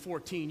know, you're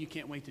 14, you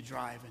can't wait to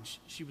drive. And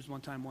she was one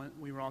time,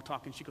 we were all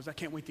talking, she goes, I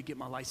can't wait to get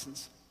my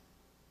license.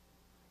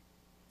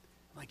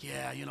 I'm like,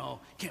 yeah, you know,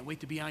 can't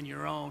wait to be on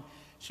your own.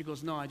 She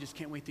goes, no, I just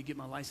can't wait to get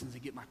my license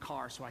and get my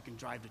car so I can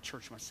drive to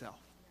church myself.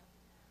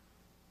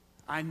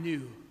 I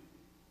knew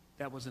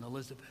that was an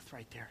Elizabeth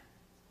right there.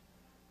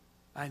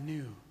 I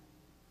knew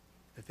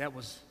that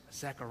was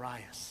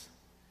Zacharias.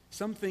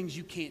 Some things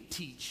you can't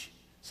teach.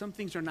 Some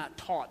things are not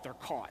taught, they're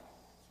caught.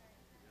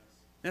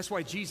 That's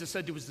why Jesus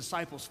said to his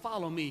disciples,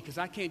 follow me, because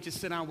I can't just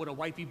sit down with a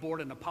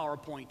whiteboard and a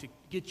PowerPoint to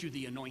get you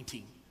the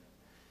anointing.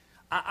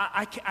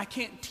 I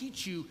can't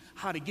teach you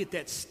how to get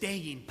that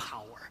staying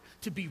power,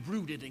 to be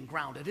rooted and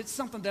grounded. It's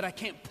something that I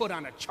can't put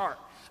on a chart.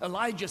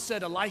 Elijah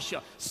said,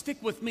 Elisha, stick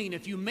with me, and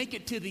if you make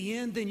it to the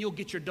end, then you'll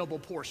get your double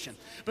portion.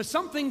 But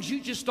some things you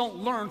just don't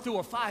learn through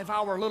a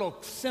 5-hour little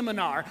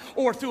seminar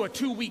or through a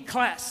 2-week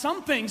class.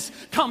 Some things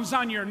comes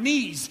on your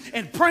knees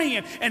and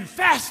praying and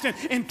fasting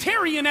and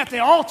tarrying at the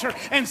altar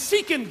and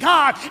seeking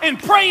God and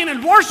praying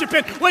and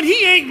worshiping when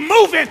he ain't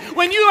moving,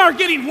 when you are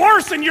getting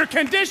worse in your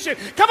condition.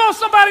 Come on,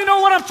 somebody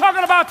know what I'm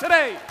talking about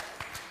today.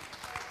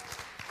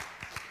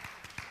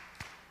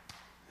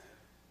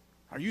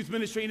 Our youth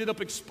ministry ended up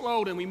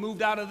exploding. We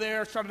moved out of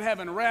there, started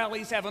having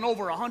rallies, having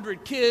over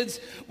 100 kids,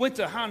 went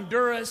to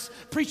Honduras,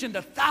 preaching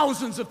to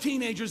thousands of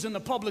teenagers in the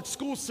public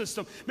school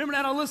system. Remember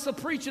that Alyssa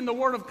preaching the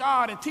Word of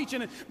God and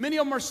teaching it. Many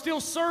of them are still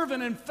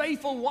serving and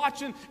faithful,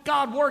 watching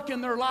God work in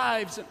their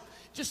lives. And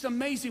just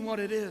amazing what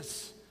it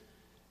is.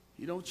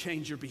 You don't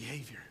change your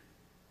behavior.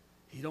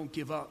 You don't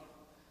give up.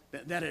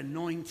 That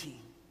anointing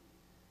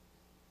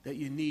that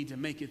you need to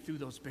make it through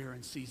those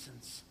barren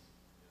seasons.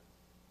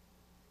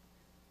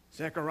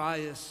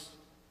 Zacharias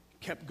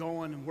kept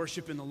going and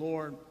worshiping the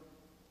Lord,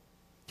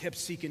 kept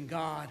seeking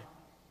God.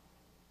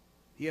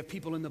 You have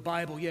people in the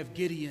Bible. You have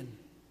Gideon.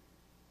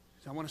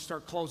 So I want to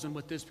start closing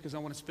with this because I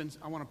want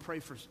to pray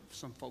for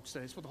some folks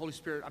today. It's what the Holy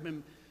Spirit.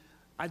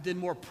 I did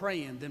more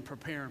praying than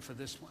preparing for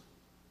this one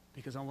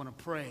because I want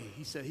to pray.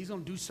 He said he's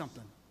going to do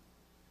something.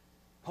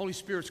 Holy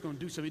Spirit's going to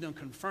do something. He done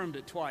confirmed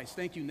it twice.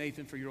 Thank you,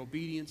 Nathan, for your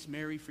obedience.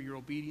 Mary, for your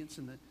obedience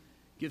and the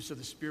gifts of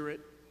the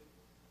Spirit.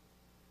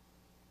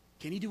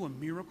 Can he do a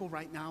miracle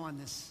right now on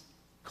this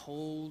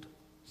cold,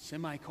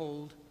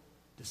 semi-cold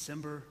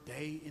December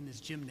day in this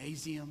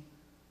gymnasium,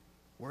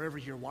 wherever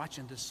you're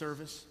watching this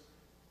service?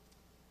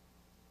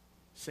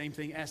 Same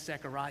thing as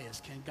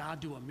Zacharias. Can God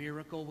do a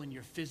miracle when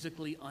you're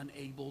physically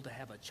unable to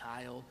have a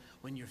child?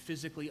 When you're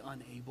physically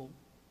unable?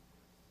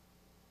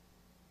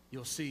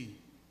 You'll see.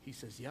 He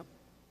says, yep.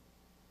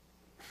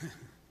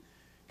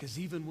 Because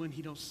even when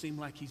he don't seem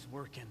like he's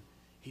working,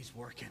 he's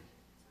working.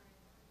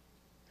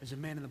 There's a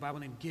man in the Bible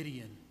named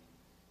Gideon.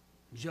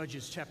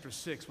 Judges chapter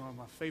 6, one of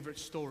my favorite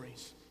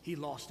stories. He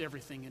lost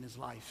everything in his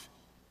life.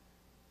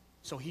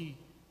 So he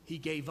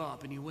gave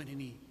up and he went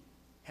and he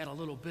had a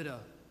little bit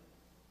of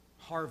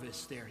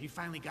harvest there. He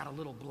finally got a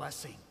little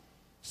blessing.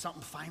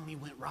 Something finally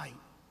went right.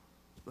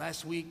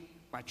 Last week,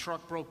 my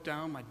truck broke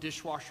down. My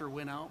dishwasher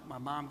went out. My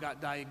mom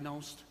got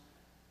diagnosed.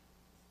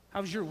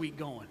 How's your week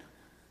going?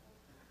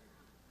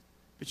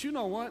 But you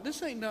know what?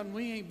 This ain't nothing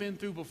we ain't been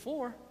through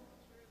before.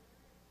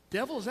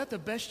 Devil, is that the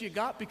best you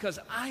got? Because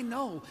I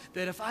know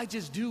that if I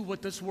just do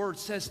what this word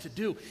says to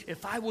do,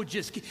 if I would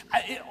just,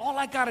 all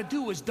I got to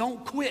do is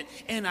don't quit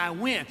and I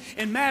win.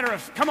 And matter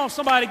of, come on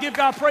somebody, give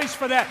God praise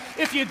for that.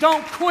 If you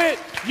don't quit,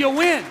 you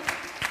win.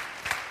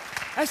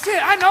 That's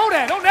it. I know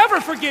that. Don't ever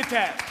forget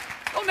that.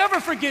 Don't ever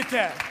forget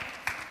that.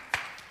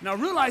 Now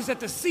realize that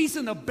the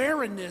season of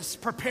barrenness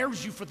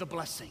prepares you for the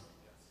blessing.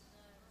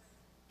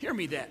 Hear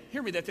me that.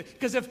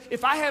 Because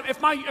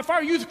if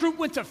our youth group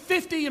went to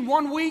 50 in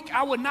 1 week,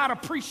 I would not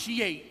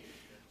appreciate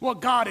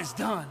what God has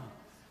done.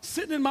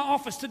 Sitting in my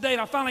office today,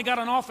 and I finally got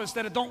an office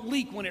that it don't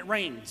leak when it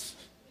rains.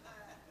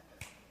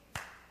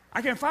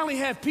 I can finally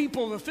have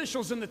people,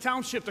 officials in the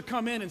township, to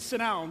come in and sit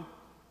down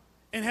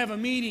and have a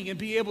meeting and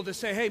be able to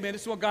say, hey man,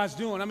 this is what God's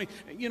doing. I mean,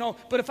 you know,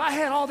 but if I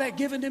had all that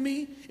given to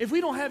me, if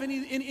we don't have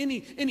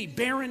any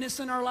barrenness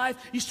in our life,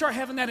 you start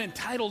having that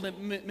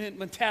entitlement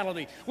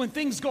mentality. When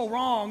things go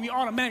wrong, you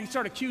automatically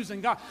start accusing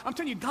God. I'm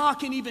telling you, God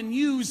can even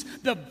use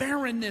the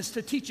barrenness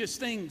to teach us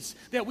things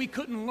that we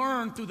couldn't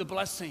learn through the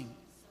blessing.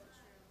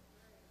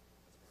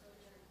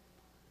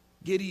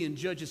 Gideon,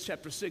 Judges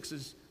chapter 6,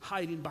 is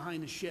hiding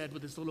behind a shed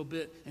with his little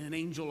bit, and an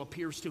angel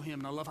appears to him.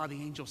 And I love how the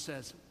angel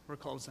says, we're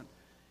closing.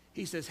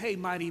 He says, hey,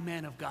 mighty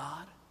man of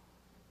God,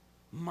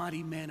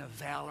 mighty man of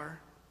valor.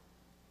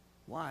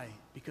 Why?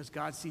 Because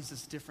God sees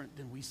us different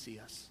than we see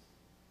us.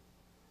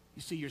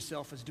 You see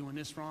yourself as doing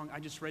this wrong. I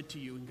just read to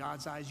you, in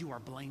God's eyes, you are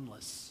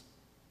blameless.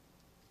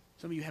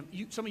 Some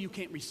of you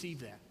can't receive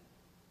that.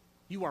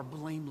 You are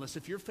blameless.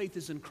 If your faith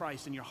is in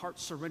Christ and your heart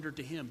surrendered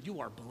to him, you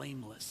are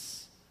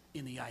blameless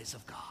in the eyes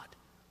of God.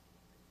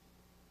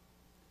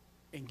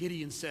 And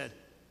Gideon said,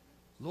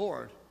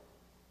 Lord,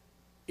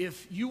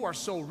 if you are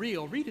so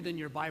real, read it in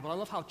your Bible. I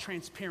love how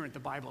transparent the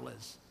Bible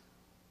is.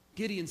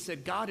 Gideon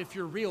said, God, if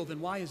you're real,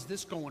 then why is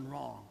this going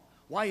wrong?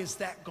 Why is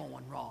that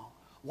going wrong?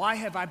 Why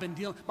have I been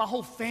dealing? My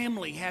whole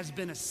family has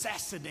been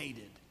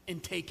assassinated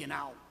and taken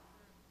out.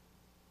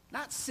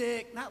 Not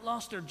sick, not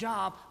lost their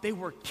job. They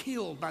were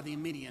killed by the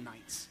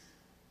Midianites.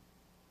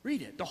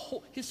 Read it.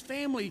 His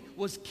family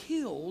was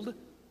killed,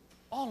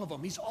 all of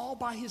them. He's all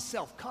by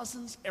himself.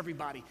 Cousins,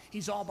 everybody.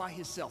 He's all by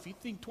himself. You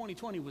think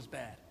 2020 was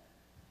bad.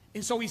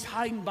 And so he's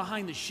hiding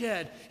behind the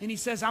shed. And he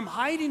says, I'm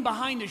hiding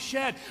behind the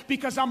shed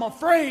because I'm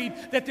afraid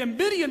that the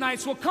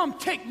Midianites will come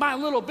take my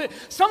little bit.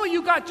 Some of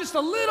you got just a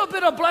little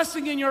bit of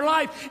blessing in your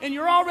life, and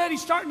you're already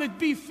starting to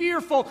be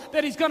fearful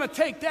that he's going to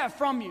take that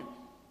from you.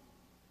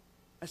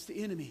 That's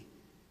the enemy.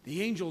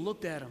 The angel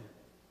looked at him,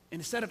 and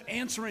instead of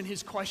answering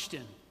his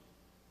question,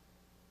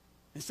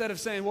 instead of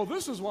saying, well,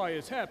 this is why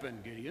it's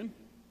happened, Gideon.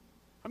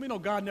 I mean,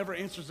 God never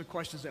answers the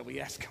questions that we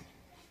ask him.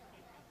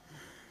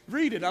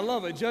 Read it. I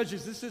love it.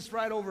 Judges, this is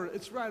right over.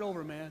 It's right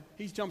over, man.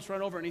 He jumps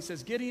right over and he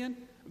says, Gideon,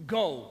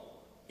 go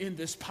in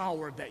this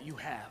power that you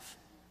have.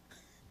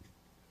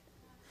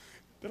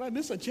 Did I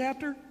miss a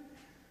chapter?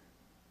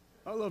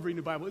 I love reading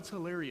the Bible. It's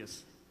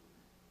hilarious.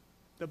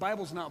 The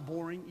Bible's not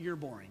boring. You're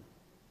boring.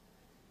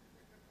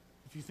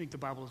 If you think the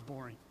Bible is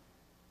boring.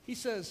 He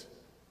says,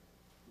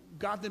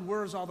 God, then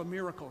where's all the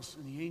miracles?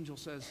 And the angel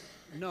says,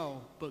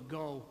 no, but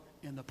go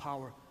in the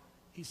power.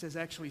 He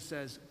actually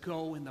says,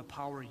 go in the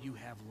power you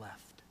have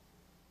left.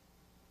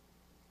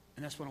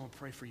 And that's what I'm going to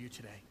pray for you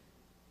today.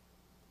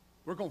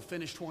 We're going to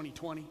finish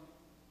 2020.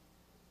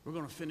 We're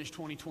going to finish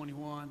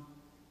 2021.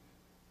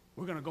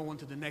 We're going to go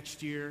into the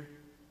next year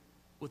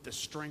with the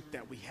strength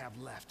that we have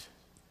left.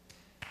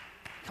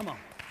 Come on.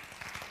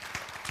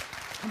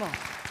 Come on.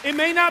 It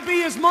may not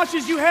be as much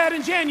as you had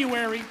in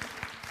January.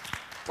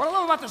 What I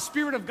love about the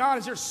Spirit of God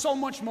is there's so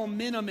much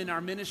momentum in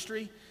our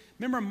ministry.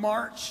 Remember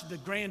March, the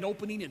grand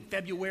opening in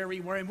February,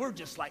 where we're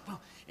just like,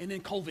 well, and then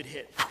COVID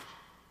hit.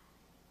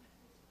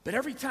 But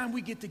every time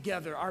we get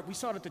together, we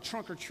saw it at the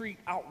trunk or treat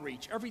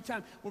outreach. Every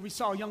time where we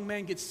saw a young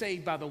man get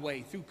saved, by the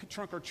way, through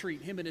trunk or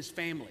treat, him and his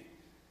family.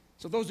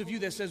 So those of you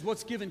that says,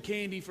 what's giving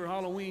candy for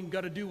Halloween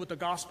got to do with the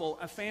gospel?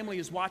 A family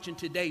is watching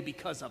today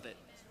because of it.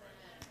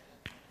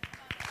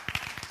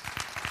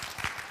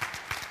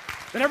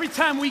 But every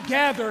time we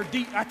gather,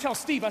 I tell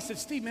Steve, I said,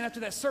 Steve, man, after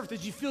that service,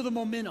 did you feel the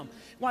momentum?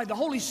 Why? The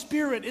Holy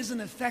Spirit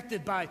isn't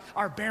affected by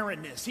our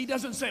barrenness. He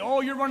doesn't say,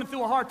 oh, you're running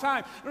through a hard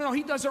time. No,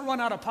 he doesn't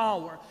run out of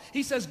power.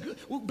 He says,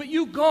 but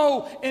you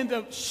go in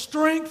the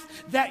strength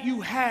that you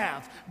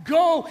have.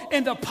 Go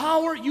in the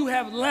power you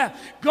have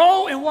left.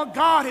 Go in what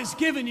God has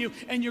given you,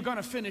 and you're going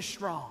to finish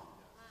strong.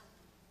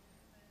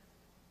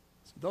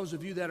 So those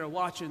of you that are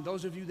watching,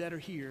 those of you that are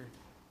here,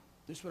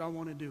 this is what I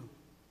want to do.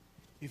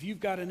 If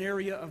you've got an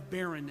area of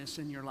barrenness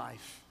in your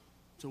life,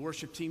 so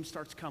worship team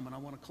starts coming, I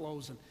want to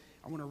close and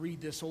I want to read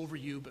this over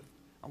you, but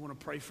I want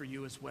to pray for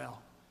you as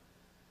well.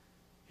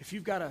 If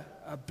you've got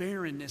a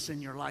barrenness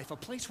in your life, a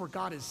place where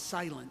God is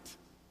silent,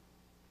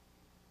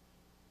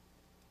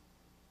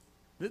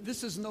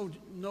 this is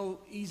no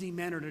easy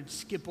manner to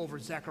skip over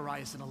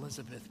Zacharias and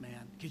Elizabeth,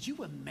 man. Could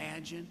you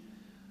imagine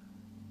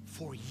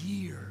for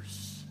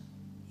years,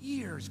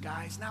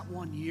 guys, not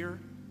 1 year,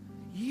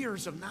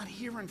 years of not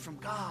hearing from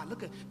God.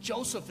 Look at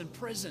Joseph in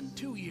prison,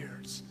 2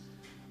 years.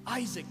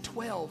 Isaac,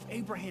 12.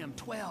 Abraham,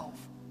 12.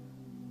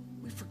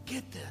 We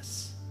forget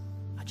this.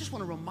 I just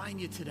want to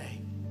remind you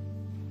today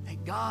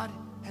that God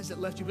hasn't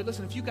left you. But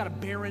listen, if you've got a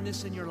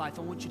barrenness in your life,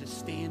 I want you to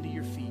stand to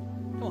your feet.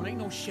 Come on, ain't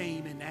no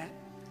shame in that.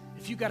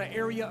 If you've got an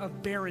area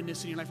of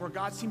barrenness in your life where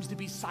God seems to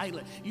be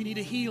silent, you need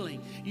a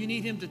healing, you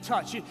need him to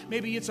touch.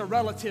 Maybe it's a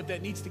relative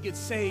that needs to get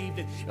saved.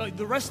 And,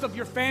 the rest of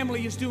your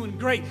family is doing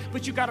great,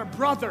 but you got a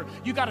brother,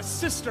 you got a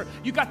sister,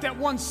 you got that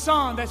one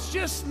son that's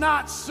just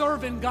not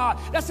serving God.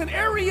 That's an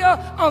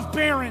area of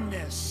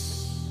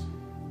barrenness.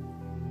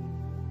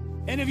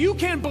 And if you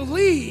can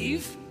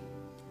believe,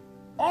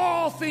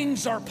 all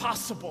things are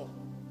possible.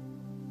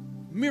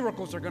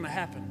 Miracles are going to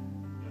happen.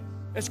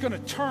 It's going to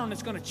turn,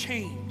 it's going to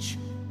change.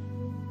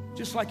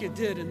 Just like it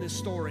did in this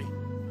story.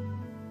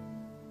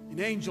 An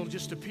angel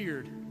just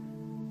appeared.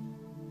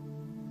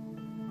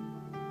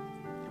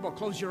 Come on,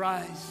 close your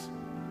eyes.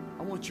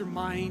 I want your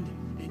mind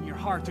and your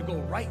heart to go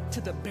right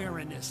to the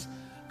barrenness.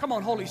 Come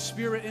on, Holy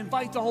Spirit,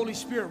 invite the Holy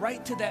Spirit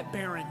right to that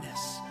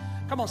barrenness.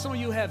 Come on, some of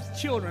you have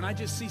children. I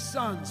just see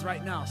sons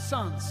right now,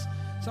 sons.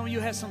 Some of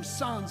you have some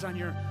sons on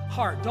your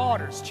heart,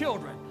 daughters,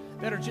 children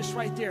that are just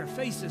right there,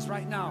 faces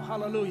right now.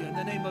 Hallelujah, in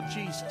the name of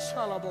Jesus.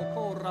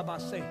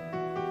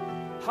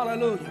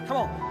 Hallelujah. Come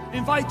on.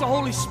 Invite the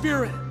Holy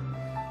Spirit.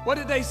 What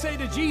did they say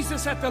to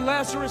Jesus at the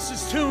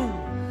Lazarus'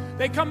 tomb?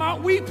 They come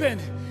out weeping.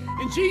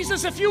 And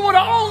Jesus, if you would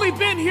have only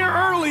been here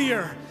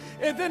earlier,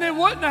 then it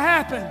wouldn't have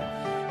happened.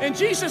 And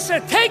Jesus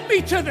said, take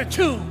me to the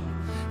tomb.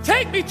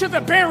 Take me to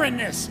the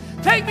barrenness.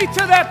 Take me to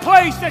that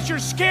place that you're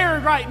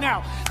scared right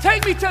now.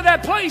 Take me to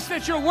that place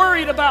that you're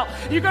worried about.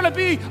 You're going to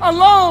be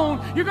alone.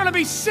 You're going to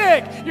be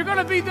sick. You're going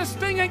to be, this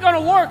thing ain't going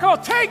to work. Oh,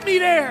 take me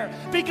there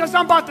because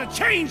I'm about to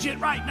change it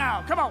right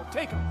now. Come on,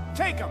 take him.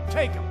 Take him.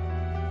 Take him.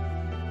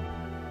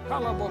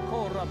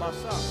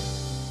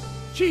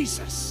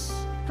 Jesus.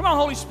 Come on,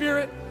 Holy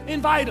Spirit.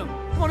 Invite him.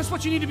 Come on, that's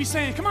what you need to be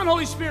saying. Come on,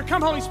 Holy Spirit.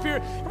 Come, Holy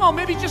Spirit. Come on,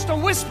 maybe just a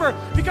whisper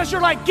because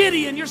you're like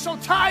Gideon. You're so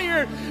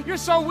tired. You're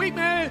so weak,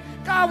 man.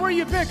 God, where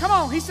you been? Come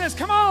on. He says,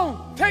 come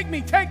on. Take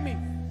me. Take me.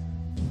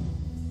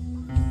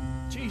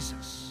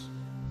 Jesus.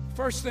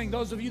 First thing,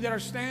 those of you that are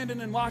standing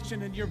and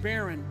watching and you're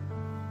barren,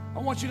 I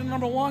want you to,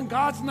 number one,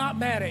 God's not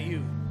mad at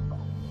you.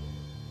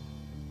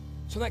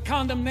 So that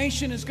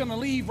condemnation is going to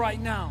leave right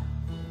now.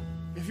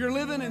 If you're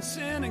living in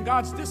sin and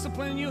God's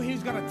disciplining you,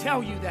 he's going to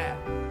tell you that.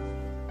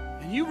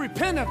 And you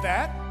repent of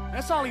that.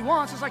 That's all he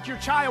wants. It's like your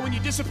child, when you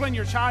discipline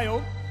your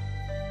child,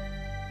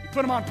 you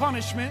put him on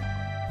punishment.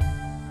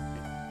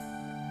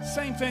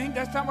 Same thing.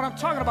 That's not what I'm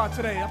talking about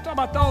today. I'm talking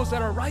about those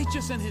that are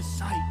righteous in his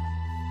sight.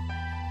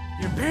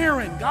 You're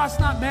barren. God's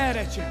not mad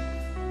at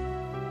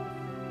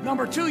you.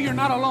 Number two, you're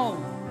not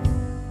alone.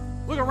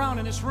 Look around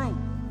in this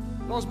room.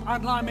 Those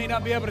online may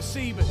not be able to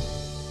see, but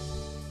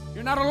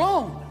you're not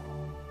alone.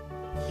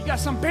 You got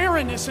some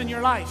barrenness in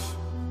your life.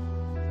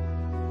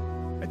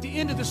 At the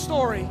end of the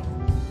story,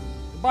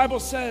 the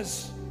Bible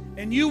says,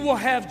 and you will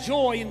have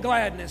joy and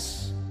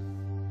gladness,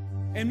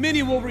 and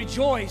many will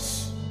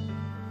rejoice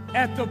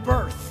at the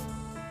birth.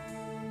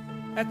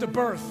 At the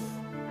birth.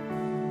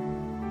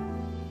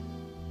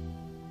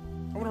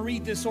 I want to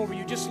read this over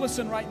you. Just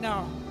listen right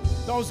now.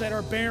 Those that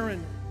are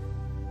barren.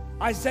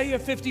 Isaiah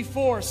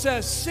 54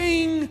 says,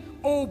 sing,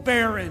 O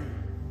barren.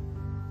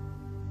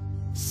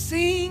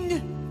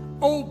 Sing,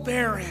 O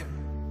barren.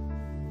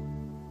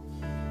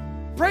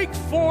 Break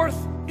forth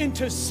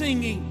into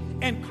singing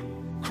and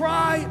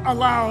cry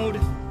aloud.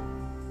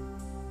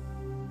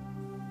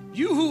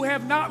 You who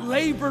have not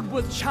labored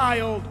with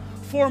child,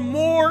 for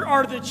more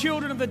are the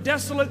children of the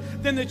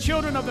desolate than the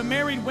children of the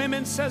married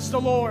women, says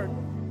the Lord.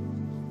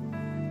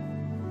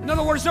 In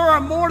other words, there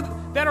are more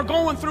that are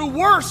going through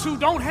worse who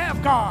don't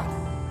have God.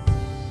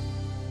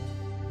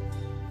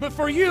 But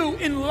for you,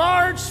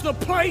 enlarge the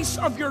place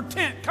of your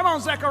tent. Come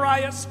on,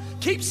 Zacharias.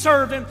 Keep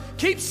serving.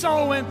 Keep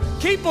sowing.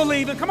 Keep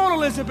believing. Come on,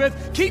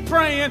 Elizabeth. Keep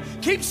praying.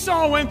 Keep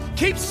sowing.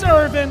 Keep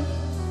serving.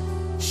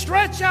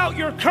 Stretch out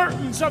your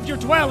curtains of your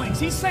dwellings.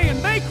 He's saying,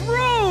 make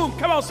room.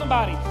 Come on,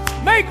 somebody.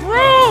 Make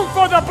room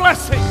for the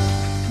blessing.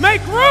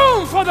 Make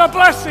room for the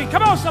blessing.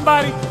 Come on,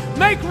 somebody.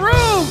 Make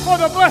room for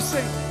the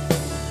blessing.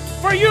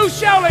 For you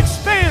shall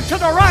expand to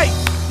the right.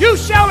 You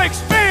shall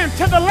expand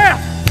to the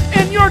left.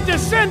 And your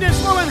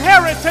descendants will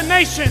inherit the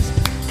nations.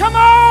 Come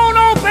on,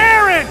 oh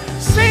Barren.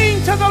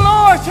 Sing to the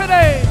Lord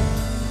today.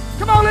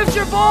 Come on, lift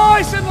your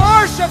voice in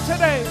worship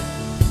today.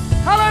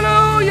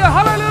 Hallelujah,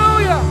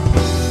 hallelujah.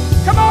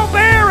 Come on,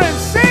 Barren,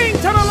 sing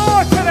to the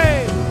Lord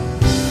today.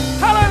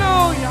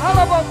 Hallelujah,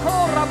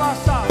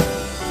 hallelujah.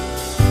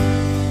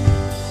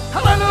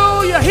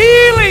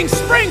 Healing,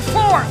 spring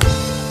forth.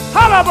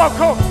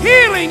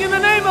 Healing in the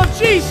name of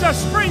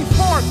Jesus, spring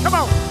forth. Come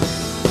on.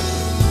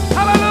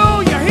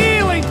 Hallelujah,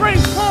 healing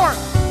brings forth.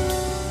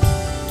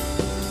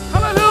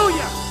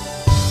 Hallelujah.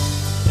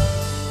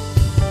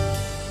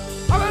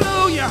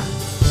 Hallelujah.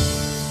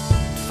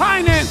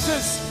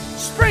 Finances,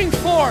 spring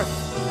forth.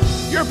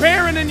 You're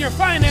barren in your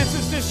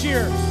finances this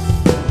year.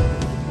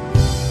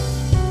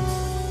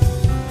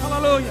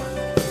 Hallelujah.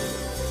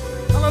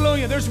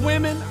 Hallelujah. There's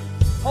women.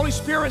 Holy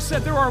Spirit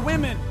said there are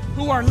women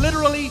who are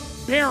literally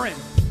barren.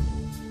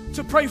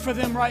 To pray for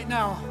them right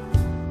now.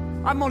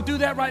 I'm going to do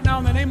that right now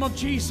in the name of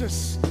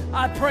Jesus.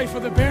 I pray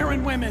for the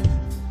barren women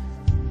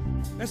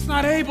that's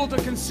not able to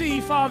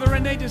conceive, Father,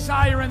 and they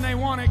desire and they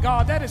want it,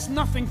 God. That is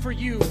nothing for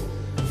you.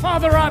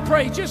 Father, I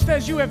pray, just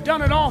as you have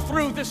done it all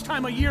through this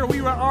time of year,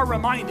 we are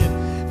reminded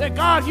that,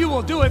 God, you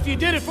will do it. If you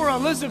did it for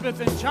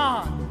Elizabeth and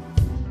John,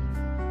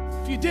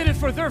 if you did it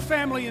for their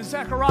family and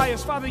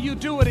Zacharias, Father, you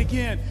do it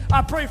again.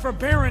 I pray for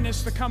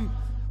barrenness to come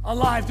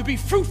alive, to be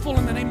fruitful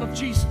in the name of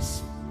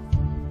Jesus.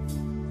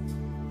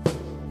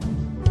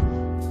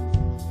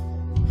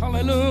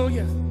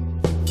 Hallelujah.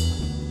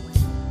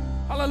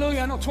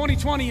 Hallelujah. I know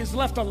 2020 has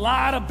left a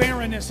lot of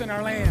barrenness in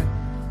our land.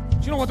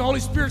 Do you know what the Holy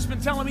Spirit's been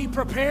telling me?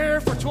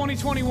 Prepare for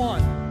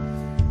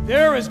 2021.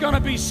 There is going to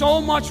be so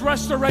much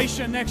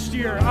restoration next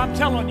year. I'm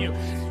telling you.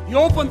 You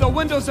open the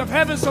windows of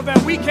heaven so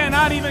that we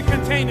cannot even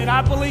contain it.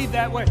 I believe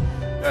that way.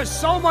 There's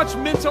so much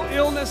mental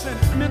illness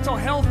and mental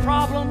health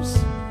problems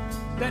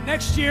that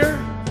next year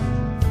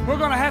we're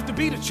going to have to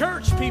be the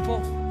church, people.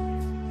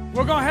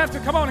 We're going to have to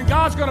come on, and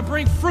God's going to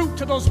bring fruit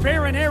to those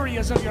barren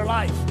areas of your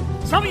life.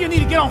 Some of you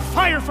need to get on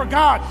fire for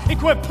God and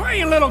quit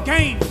playing little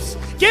games.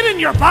 Get in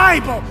your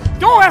Bible.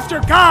 Go after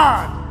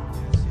God.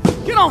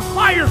 Get on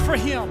fire for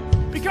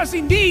Him because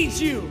He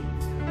needs you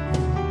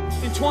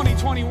in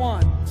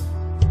 2021.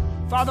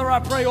 Father, I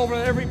pray over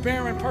every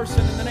barren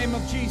person in the name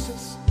of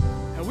Jesus,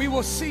 and we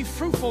will see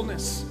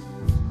fruitfulness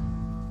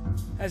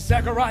as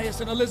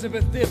Zacharias and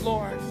Elizabeth did,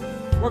 Lord.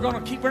 We're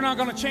not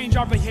going to change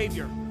our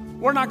behavior.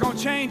 We're not going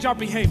to change our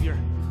behavior.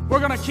 We're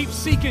going to keep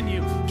seeking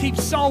you, keep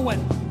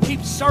sowing,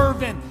 keep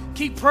serving,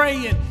 keep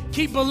praying,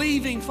 keep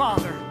believing,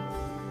 Father.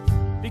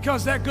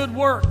 Because that good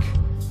work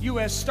you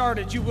have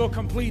started, you will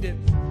complete it.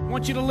 I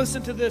want you to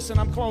listen to this, and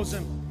I'm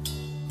closing.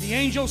 The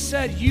angel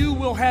said, you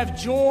will have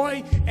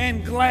joy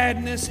and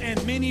gladness,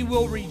 and many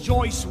will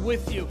rejoice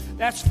with you.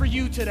 That's for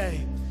you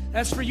today.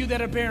 That's for you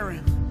that are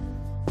barren.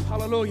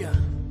 Hallelujah.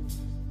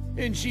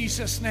 In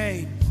Jesus'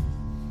 name.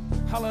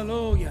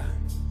 Hallelujah.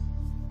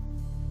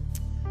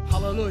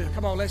 Hallelujah.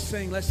 Come on, let's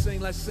sing, let's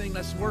sing, let's sing,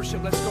 let's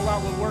worship. Let's go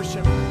out with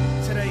worship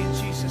today in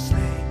Jesus'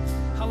 name.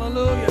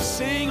 Hallelujah.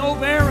 Sing, O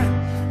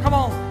barren. Come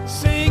on,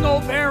 sing,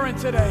 O barren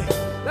today.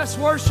 Let's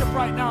worship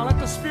right now. Let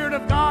the Spirit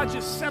of God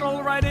just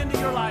settle right into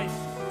your life.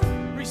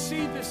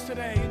 Receive this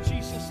today in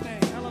Jesus'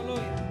 name.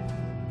 Hallelujah.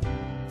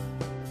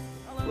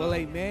 Hallelujah. Well,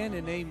 amen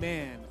and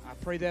amen. I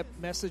pray that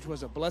message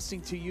was a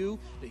blessing to you,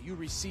 that you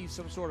received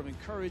some sort of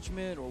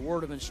encouragement or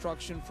word of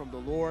instruction from the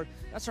Lord.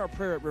 That's our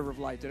prayer at River of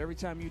Life, that every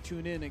time you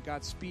tune in, that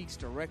God speaks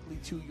directly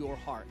to your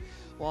heart.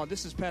 Well,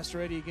 this is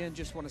Pastor Eddie again.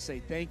 Just want to say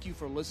thank you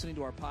for listening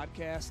to our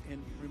podcast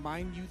and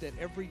remind you that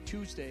every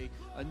Tuesday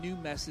a new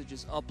message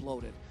is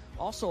uploaded.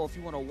 Also, if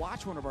you want to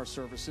watch one of our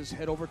services,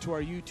 head over to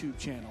our YouTube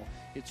channel.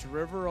 It's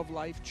River of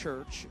Life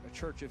Church, a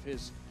church of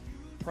His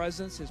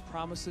presence, His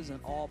promises, and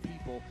all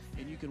people,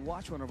 and you can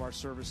watch one of our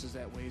services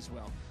that way as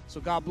well.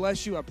 So God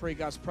bless you. I pray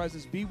God's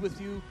presence be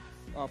with you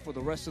for the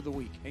rest of the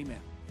week.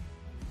 Amen.